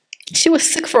anha, she was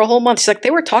sick for a whole month. She's like,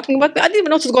 they were talking about me. I didn't even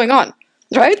know what was going on.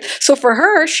 Right? So for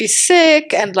her, she's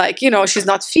sick and like, you know, she's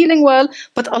not feeling well,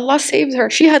 but Allah saved her.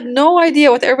 She had no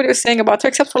idea what everybody was saying about her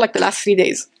except for like the last 3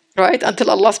 days, right? Until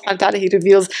Allah subhanahu wa ta'ala, he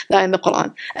reveals that in the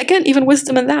Quran. Again, even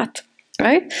wisdom in that,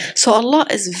 right? So Allah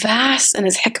is vast in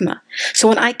his hikmah. So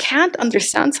when I can't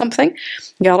understand something,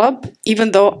 Ya Rab,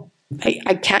 even though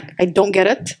I don't get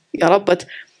it, Ya Rab, but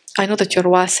I know that you're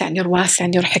wasi' and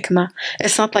you're hikmah.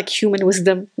 It's not like human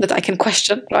wisdom that I can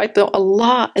question, right? Though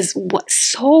Allah is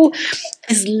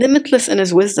is limitless in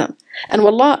His wisdom. And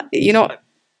wallah, you know,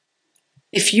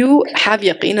 if you have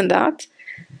yaqeen in that,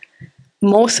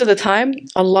 most of the time,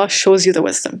 Allah shows you the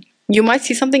wisdom. You might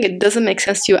see something, it doesn't make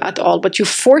sense to you at all, but you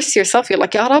force yourself, you're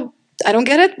like, Ya Rab, I don't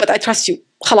get it, but I trust you.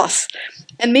 Khalas.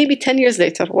 And maybe 10 years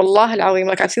later, wallah al-azim,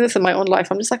 like I've seen this in my own life,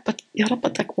 I'm just like, but Ya Rab,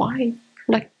 but like why?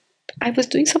 Like, I was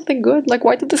doing something good. Like,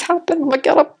 why did this happen? Like,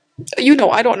 Ya Rab, you know,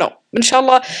 I don't know.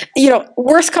 Inshallah, you know,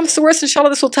 worst comes to worst, inshallah,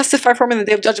 this will testify for me in the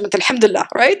day of judgment, alhamdulillah,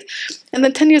 right? And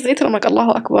then 10 years later, I'm like,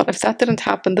 Allahu Akbar, if that didn't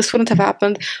happen, this wouldn't have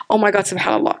happened. Oh my God,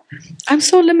 subhanallah. I'm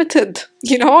so limited,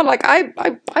 you know, like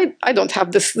I don't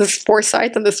have this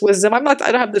foresight and this wisdom. I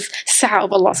don't have this sa'a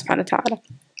of Allah subhanahu wa ta'ala.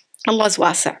 Allah is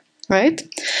wasi', right?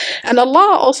 And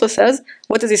Allah also says,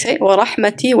 what does He say?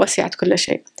 وَرَحْمَتِي وَسِعَتْ كُلَّ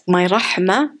شَيْءٍ. My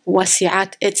rahmah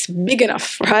wasi'at, it's big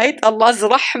enough, right? Allah's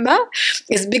rahmah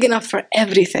is big enough for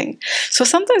everything. So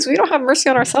sometimes we don't have mercy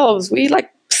on ourselves. We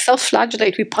like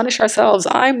self-flagellate, we punish ourselves.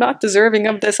 I'm not deserving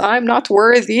of this, I'm not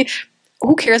worthy.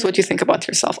 Who cares what you think about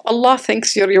yourself? Allah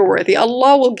thinks you're worthy.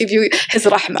 Allah will give you His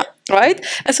rahmah, right?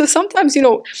 And so sometimes, you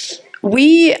know,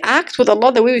 we act with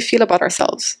Allah the way we feel about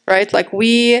ourselves, right? Like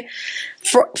we,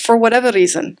 for whatever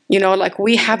reason, you know, like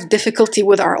we have difficulty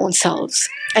with our own selves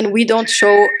and we don't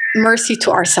show mercy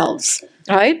to ourselves,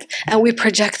 right? And we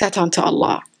project that onto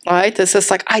Allah, right? It's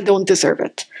just like, I don't deserve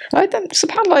it, right? And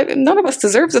subhanAllah, none of us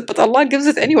deserves it, but Allah gives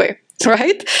it anyway,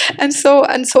 right? And so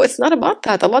it's not about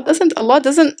that. Allah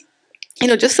doesn't, you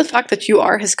know, just the fact that you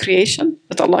are His creation,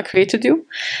 that Allah created you,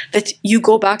 that you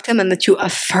go back to Him and that you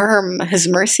affirm His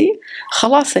mercy,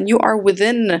 khalas, and you are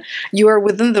within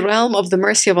the realm of the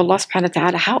mercy of Allah subhanahu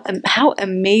wa ta'ala. How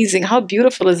amazing, how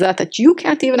beautiful is that you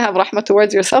can't even have rahmah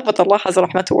towards yourself, but Allah has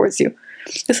rahmah towards you.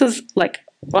 This is like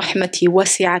rahmati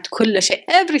wasi'at kulla shay,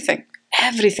 everything.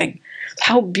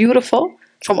 How beautiful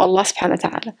from Allah subhanahu wa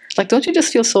ta'ala. Like, don't you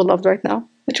just feel so loved right now?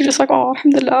 That you're just like, oh,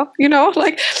 alhamdulillah, you know,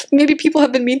 like maybe people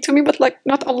have been mean to me, but like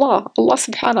not Allah. Allah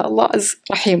subhanahu, Allah is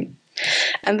Rahim.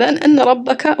 And then, inna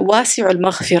rabbaka wasi'ul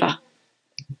maghfirah.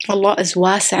 Allah is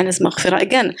wasi' in His maghfirah.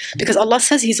 Again, because Allah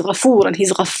says He's ghafoor and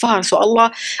He's ghaffar. So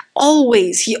Allah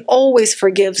He always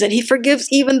forgives, and He forgives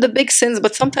even the big sins.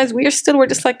 But sometimes we're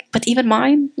just like, but even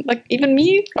mine? Like even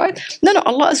me? Right? No,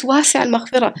 Allah is wasi'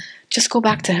 al-maghfirah. Just go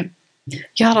back to Him.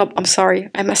 Ya Rab, I'm sorry,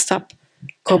 I messed up.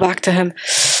 Go back to Him.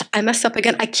 I messed up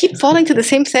again. I keep falling to the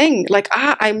same thing. Like,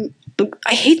 I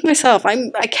hate myself.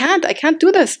 I can't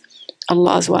do this.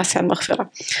 Allah is wasi' al-maghfirah.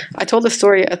 I told the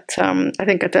story I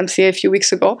think at MCA a few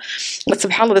weeks ago, but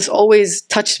subhanAllah, this always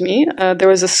touched me. There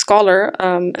was a scholar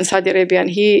in Saudi Arabia, and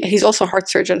he's also a heart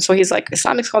surgeon. So he's like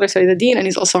Islamic scholar, studied the deen, and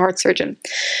he's also a heart surgeon.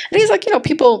 And he's like, you know,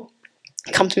 people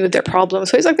come to me with their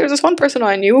problems. So he's like, there's this one person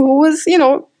I knew who was, you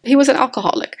know, he was an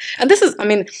alcoholic. And this is, I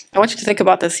mean, I want you to think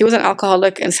about this. He was an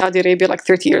alcoholic in Saudi Arabia like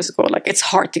 30 years ago. Like, it's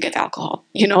hard to get alcohol,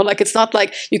 you know, like it's not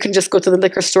like you can just go to the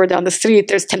liquor store down the street.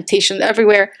 There's temptation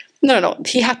everywhere. No.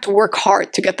 He had to work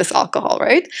hard to get this alcohol,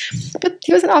 right? But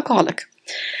he was an alcoholic.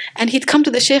 And he'd come to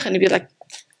the Sheikh and he'd be like,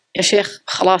 Ya Sheikh,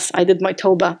 khalas, I did my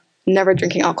tawbah, never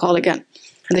drinking alcohol again.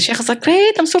 And the Sheikh is like,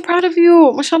 great, I'm so proud of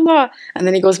you, mashallah. And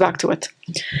then he goes back to it.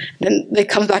 Then they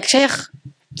come back, Sheikh,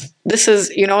 this is,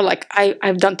 you know, like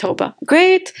I've done tawbah.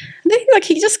 Great. And then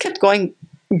he just kept going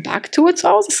back to it. So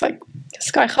I was just like,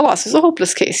 this guy, khalas, is a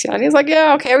hopeless case. Yeah? And he's like,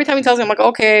 yeah, okay. Every time he tells me, I'm like,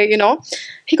 okay, you know.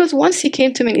 He goes, once he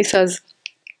came to me and he says,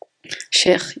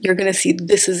 Sheikh, you're going to see,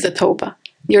 this is the tawbah.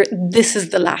 This is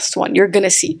the last one. You're going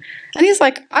to see. And he's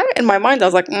like, in my mind, I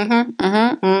was like,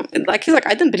 Like, he's like,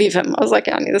 I didn't believe him. I was like,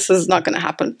 yeah, this is not going to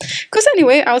happen. Because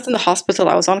anyway, I was in the hospital.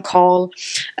 I was on call.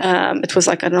 It was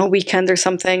like, I don't know, weekend or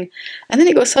something. And then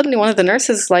he goes, suddenly one of the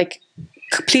nurses like,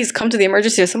 please come to the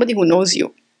emergency. There's somebody who knows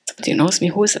you. Somebody who knows me.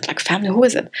 Who is it? Like family, who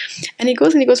is it? And he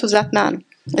goes, who's that man?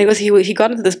 And he goes, he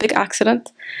got into this big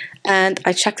accident. And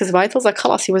I checked his vitals. Like,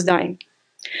 khalas, he was dying.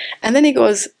 And then he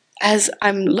goes, as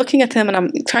I'm looking at him and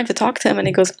I'm trying to talk to him, and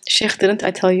he goes, Sheikh, didn't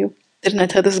I tell you? Didn't I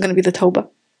tell you this is going to be the tawbah?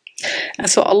 And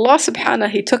so Allah subhanahu,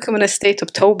 He took him in a state of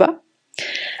tawbah.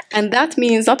 And that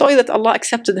means not only that Allah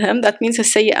accepted him, that means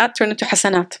his sayyat turned into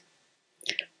hasanat.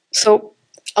 So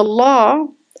Allah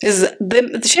is,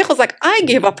 the Sheikh was like, I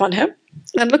gave up on him.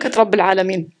 And look at Rabb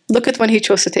al-Alameen. Look at when He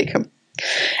chose to take him.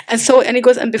 And he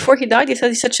goes, and before he died, he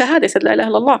said shahada. He said, la ilaha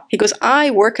illallah. He goes, I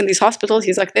work in these hospitals.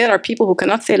 He's like, there are people who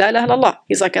cannot say la ilaha illallah.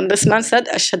 He's like, and this man said,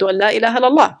 ashhadu an la ilaha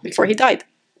illallah, before he died.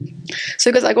 So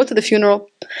he goes, I go to the funeral,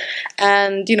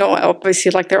 and, you know,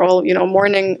 obviously, like, they're all, you know,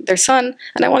 mourning their son,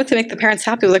 and I wanted to make the parents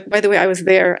happy. I was like, by the way, I was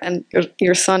there, and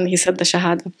your son, he said the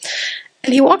shahada.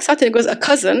 And he walks out and he goes, a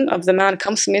cousin of the man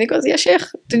comes to me and he goes, yeah, Sheikh,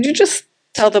 did you just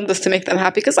tell them this to make them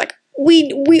happy? Because like,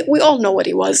 we all know what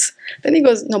he was. Then he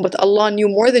goes, no, but Allah knew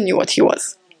more than you what he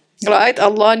was. Right?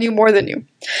 Allah knew more than you.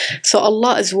 So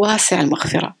Allah is wasi'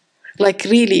 al-maghfirah. Like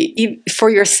really, for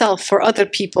yourself, for other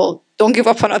people, don't give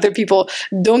up on other people.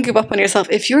 Don't give up on yourself.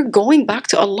 If you're going back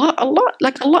to Allah,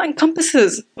 Allah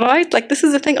encompasses, right? Like this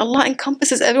is the thing, Allah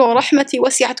encompasses everyone. Rahmati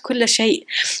wasi'at kulla shay.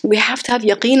 We have to have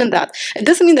yaqeen in that. It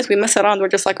doesn't mean that we mess around. We're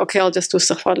just like, okay, I'll just do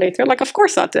istighfar later. Like, of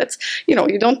course not. That's, you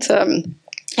don't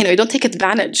take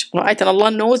advantage, right? And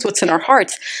Allah knows what's in our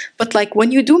hearts. But like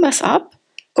when you do mess up,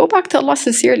 go back to Allah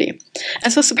sincerely.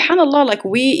 And so subhanAllah, like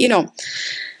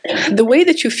the way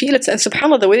that you feel it, and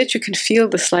subhanAllah, the way that you can feel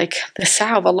this, like the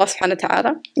sa'a of Allah subhanahu wa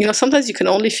ta'ala, sometimes you can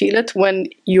only feel it when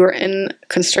you're in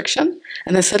constriction,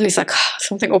 and then suddenly it's like,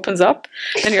 something opens up,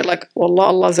 and you're like, Wallah,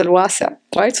 Allah's al-wasi',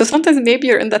 right? So sometimes maybe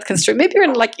you're in that constriction, maybe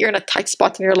you're in a tight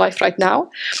spot in your life right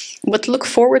now, but look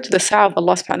forward to the sa'a of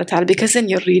Allah subhanahu wa ta'ala, because then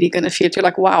you're really going to feel it. You're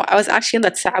like, wow, I was actually in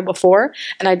that sa'a before,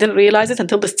 and I didn't realize it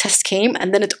until this test came,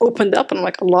 and then it opened up, and I'm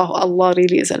like, Allah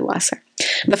really is al-wasi'.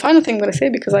 The final thing I'm going to say,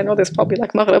 because I know there's probably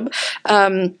like Maghrib,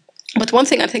 but one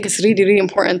thing I think is really, really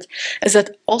important is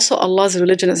that also Allah's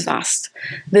religion is vast.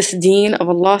 This deen of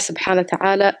Allah subhanahu wa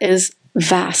ta'ala is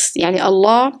vast. Yani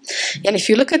Allah, if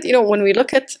you look at, when we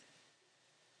look at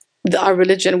our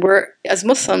religion, we're, as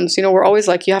Muslims, we're always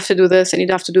like, you have to do this and you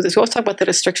have to do this. We always talk about the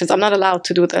restrictions. I'm not allowed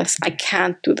to do this. I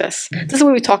can't do this. This is the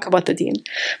way we talk about the deen.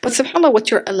 But subhanAllah,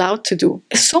 what you're allowed to do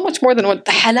is so much more than what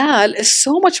the halal is,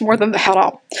 so much more than the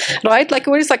haram, right? Like,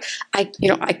 we're just like, I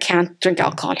can't drink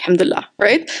alcohol, alhamdulillah,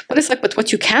 right? But it's like, but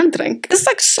what you can drink is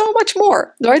like so much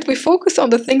more, right? We focus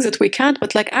on the things that we can't,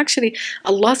 but like actually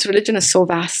Allah's religion is so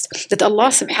vast that Allah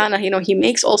subhanahu, He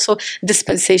makes also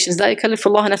dispensations. La yukallifu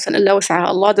Allahu nafsan illa wus'aha.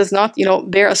 Allah does not,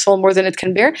 bear a soul more than it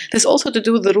can bear. This is also to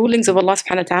do with the rulings of Allah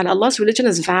subhanahu wa ta'ala. Allah's religion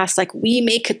is vast. Like we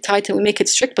make it tight and we make it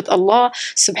strict, but Allah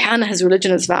subhanahu, His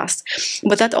religion is vast.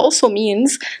 But that also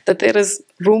means that there is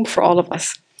room for all of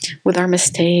us. With our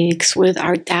mistakes, with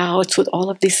our doubts, with all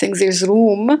of these things, there's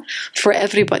room for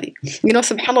everybody.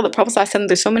 SubhanAllah, the Prophet ﷺ,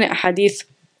 there's so many ahadith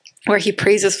where he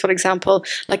praises, for example,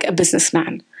 like a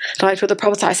businessman, right? Where the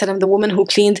Prophet ﷺ, the woman who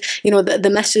cleaned,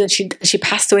 the masjid, and she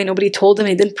passed away, nobody told him,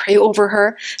 he didn't pray over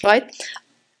her, right?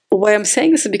 Why I'm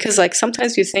saying this is because like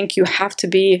sometimes you think you have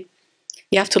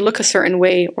to look a certain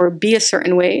way or be a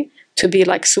certain way to be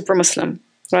like super Muslim,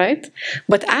 right?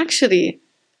 But actually,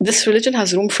 this religion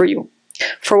has room for you.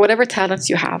 For whatever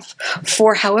talents you have,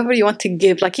 for however you want to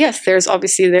give. Like, yes, there is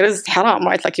haram,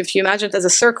 right? Like if you imagine it as a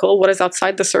circle, what is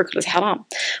outside the circle is haram.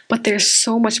 But there's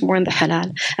so much more in the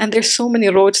halal. And there's so many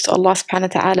roads to Allah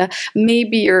subhanahu wa ta'ala.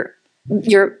 Maybe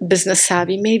you're business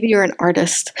savvy, maybe you're an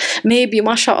artist, maybe,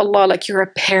 mashallah, like you're a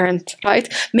parent,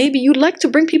 right? Maybe you like to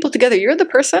bring people together. You're the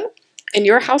person in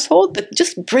your household that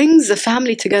just brings the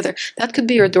family together. That could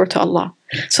be your door to Allah.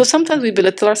 So sometimes we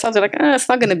belittle ourselves. We're like, it's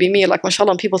not going to be me. Like,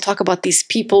 mashallah, people talk about these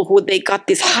people who they got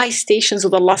these high stations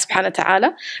with Allah subhanahu wa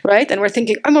ta'ala, right? And we're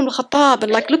thinking, Umar al-Khattab,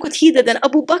 and like, look what he did, and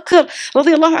Abu Bakr,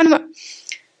 radiallahu anhu.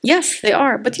 Yes, they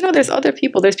are. But there's other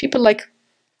people. There's people like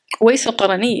Uwais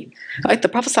al-Qarani, right? The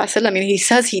Prophet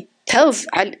ﷺ, he tells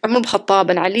Umar al-Khattab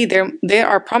and Ali, they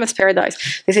are promised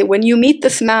paradise. They say, when you meet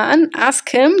this man, ask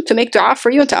him to make dua for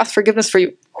you and to ask forgiveness for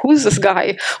you. Who's this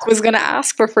guy who's going to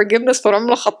ask for forgiveness for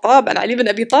Umar al-Khattab and Ali ibn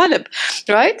Abi Talib,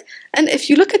 right? And if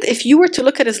you were to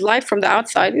look at his life from the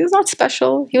outside, he was not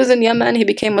special. He was in Yemen, he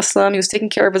became Muslim, he was taking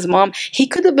care of his mom. He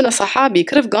could have been a Sahabi, he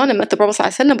could have gone and met the Prophet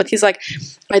ﷺ, but he's like,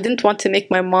 I didn't want to make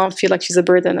my mom feel like she's a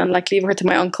burden and like leave her to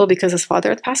my uncle because his father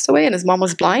had passed away and his mom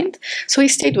was blind. So he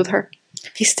stayed with her.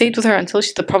 He stayed with her until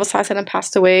the Prophet ﷺ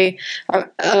passed away.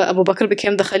 Abu Bakr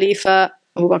became the Khalifa.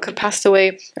 Abu Bakr passed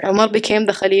away. Umar became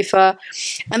the Khalifa.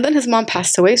 And then his mom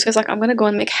passed away. So he's like, I'm going to go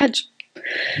and make Hajj.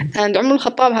 And Umar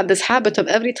al-Khattab had this habit of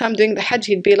every time doing the Hajj,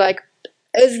 he'd be like,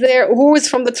 who is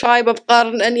from the tribe of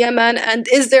Qarn and Yemen? And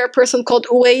is there a person called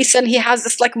Uwais? And he has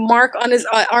this like mark on his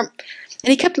arm. And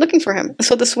he kept looking for him.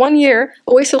 So this one year,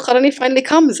 Uwais al-Qarani finally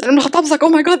comes. And al-Khattab's like, oh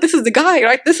my God, this is the guy,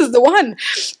 right? This is the one.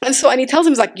 And he tells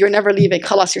him, he's like, you're never leaving.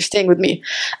 Khalas, you're staying with me.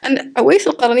 And Uwais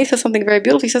al-Qarani says something very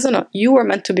beautiful. He says, no, you were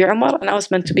meant to be Umar and I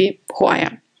was meant to be who I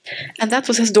am. And that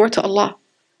was his door to Allah.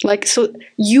 Like, so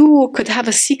you could have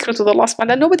a secret with Allah subhanahu wa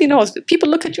ta'ala. Nobody knows. People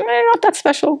look at you, you're not that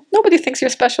special. Nobody thinks you're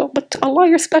special. But to Allah,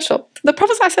 you're special. The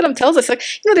Prophet ﷺ tells us, like,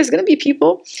 there's going to be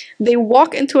people, they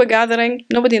walk into a gathering,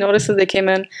 nobody notices they came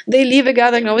in. They leave a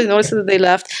gathering, nobody notices that they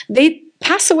left. They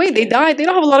pass away, they die. They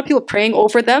don't have a lot of people praying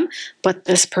over them. But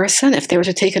this person, if they were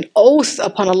to take an oath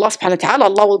upon Allah subhanahu wa ta'ala,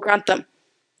 Allah will grant them.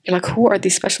 You're like, who are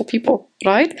these special people,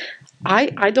 right?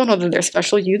 I don't know that they're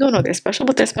special. You don't know they're special,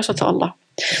 but they're special to Allah.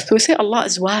 So we say Allah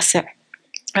is wasi',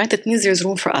 right? That means there's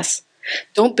room for us.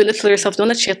 Don't belittle yourself. Don't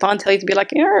let shaitan tell you to be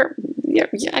like, you're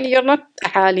not a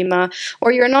halima,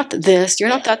 or you're not this, you're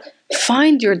not that.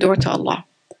 Find your door to Allah.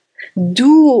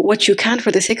 Do what you can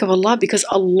for the sake of Allah, because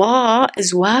Allah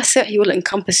is wasi', He will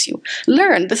encompass you.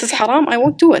 Learn, this is haram, I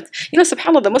won't do it.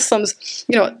 SubhanAllah, the Muslims,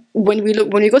 when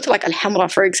we go to like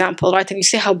Al-Hamra, for example, right, and you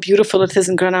say how beautiful it is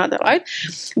in Granada, right?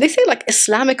 They say like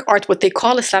Islamic art, what they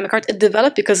call Islamic art, it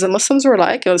developed because the Muslims were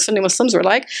like, the Sunni Muslims were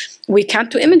like, we can't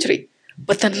do imagery.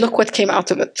 But then look what came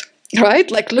out of it.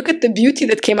 Right? Like, look at the beauty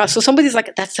that came out. So somebody's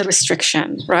like, that's a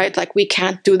restriction, right? Like, we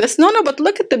can't do this. No, but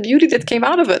look at the beauty that came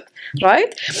out of it,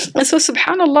 right? And so,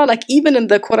 subhanAllah, like, even in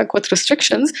the quote-unquote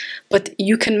restrictions, but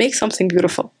you can make something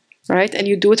beautiful, right? And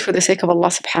you do it for the sake of Allah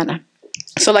subhanahu.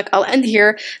 So like, I'll end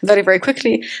here very, very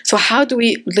quickly. So how do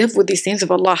we live with these names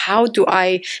of Allah? How do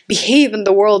I behave in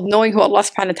the world knowing who Allah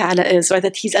subhanahu wa ta'ala is, right?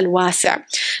 That He's al-wasi'.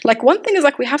 Like, one thing is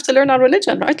like, we have to learn our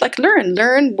religion, right? Like,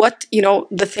 learn what,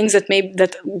 the things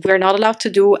that we're not allowed to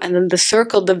do, and then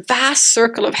the vast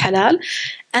circle of halal,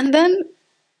 and then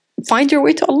find your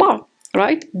way to Allah,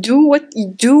 right? Do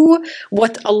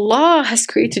what Allah has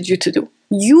created you to do.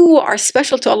 You are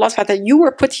special to Allah subhanahu wa ta'ala. You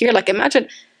were put here. Like, imagine,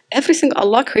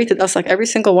 Allah created us, like every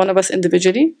single one of us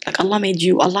individually. Like, Allah made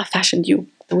you, Allah fashioned you,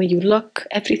 the way you look,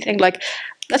 everything. Like,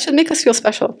 that should make us feel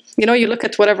special. You look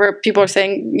at whatever people are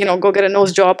saying, go get a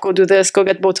nose job, go do this, go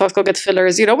get Botox, go get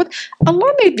fillers, but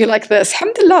Allah made me like this.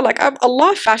 Alhamdulillah, like,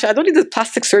 Allah fashioned. I don't need a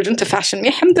plastic surgeon to fashion me.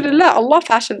 Alhamdulillah, Allah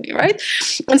fashioned me, right?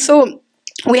 And so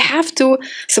we have to,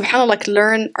 subhanAllah, like,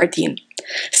 learn our deen.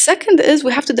 Second is,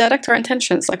 we have to direct our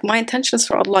intentions. Like, my intentions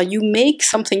for Allah. You make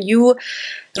something, you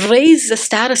raise the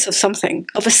status of something,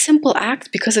 of a simple act,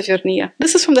 because of your niyyah.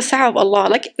 This is from the sa'ah of Allah.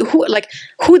 Who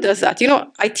does that?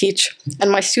 I teach,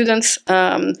 and my students,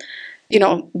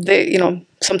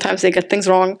 sometimes they get things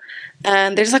wrong,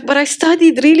 and they're just like, but I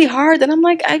studied really hard. And I'm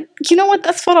like, what?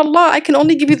 That's for Allah. I can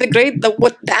only give you the grade,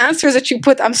 the answers that you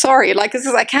put. I'm sorry. Like,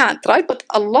 I can't, right? But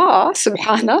Allah,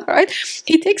 subhanahu, right?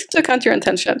 He takes into account your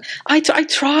intention. I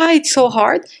tried so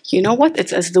hard. You know what?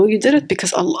 It's as though you did it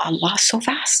because Allah is so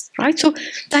vast, right? So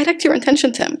direct your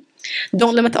intention to Him.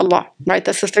 Don't limit Allah, right?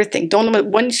 That's the third thing. Don't limit.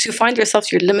 Once you find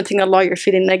yourself, you're limiting Allah, you're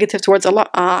feeling negative towards Allah.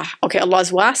 Okay, Allah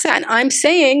is wasi', and I'm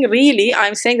saying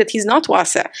that He's not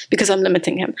wasi' because I'm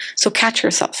limiting Him. So catch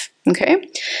yourself, okay?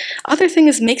 Other thing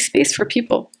is, make space for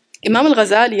people. Imam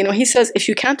al-Ghazali, he says, if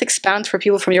you can't expand for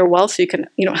people from your wealth so you can,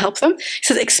 help them, he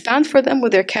says, expand for them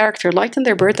with their character, lighten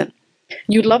their burden.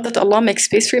 You love that Allah makes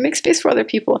space for you, make space for other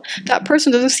people. That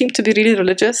person doesn't seem to be really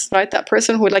religious, right? That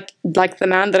person who, like the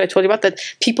man that I told you about, that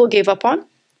people gave up on,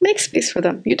 make space for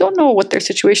them. You don't know what their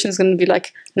situation is going to be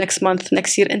like next month,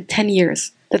 next year, in 10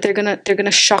 years, that they're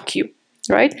gonna shock you,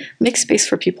 right? Make space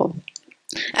for people.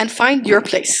 And find your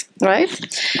place, right?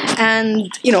 And,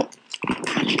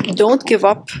 don't give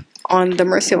up on the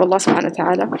mercy of Allah subhanahu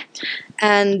wa ta'ala.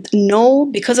 And know,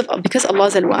 because Allah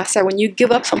is al-wasi', when you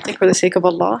give up something for the sake of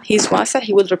Allah, He's wasi',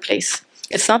 He will replace.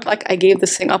 It's not like I gave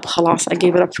this thing up, khalas, I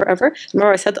gave it up forever.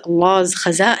 Remember I said Allah's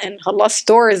khaza'in, Allah's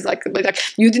stores, like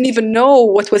you didn't even know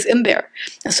what was in there.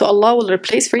 And so Allah will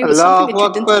replace for you with something that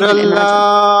you didn't even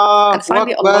imagine. And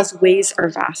finally, Allah's ways are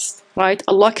vast, right?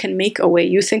 Allah can make a way.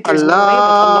 You think there's no way, but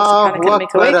Allah subhanahu can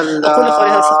make a way. More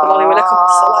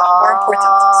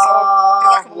important.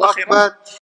 So,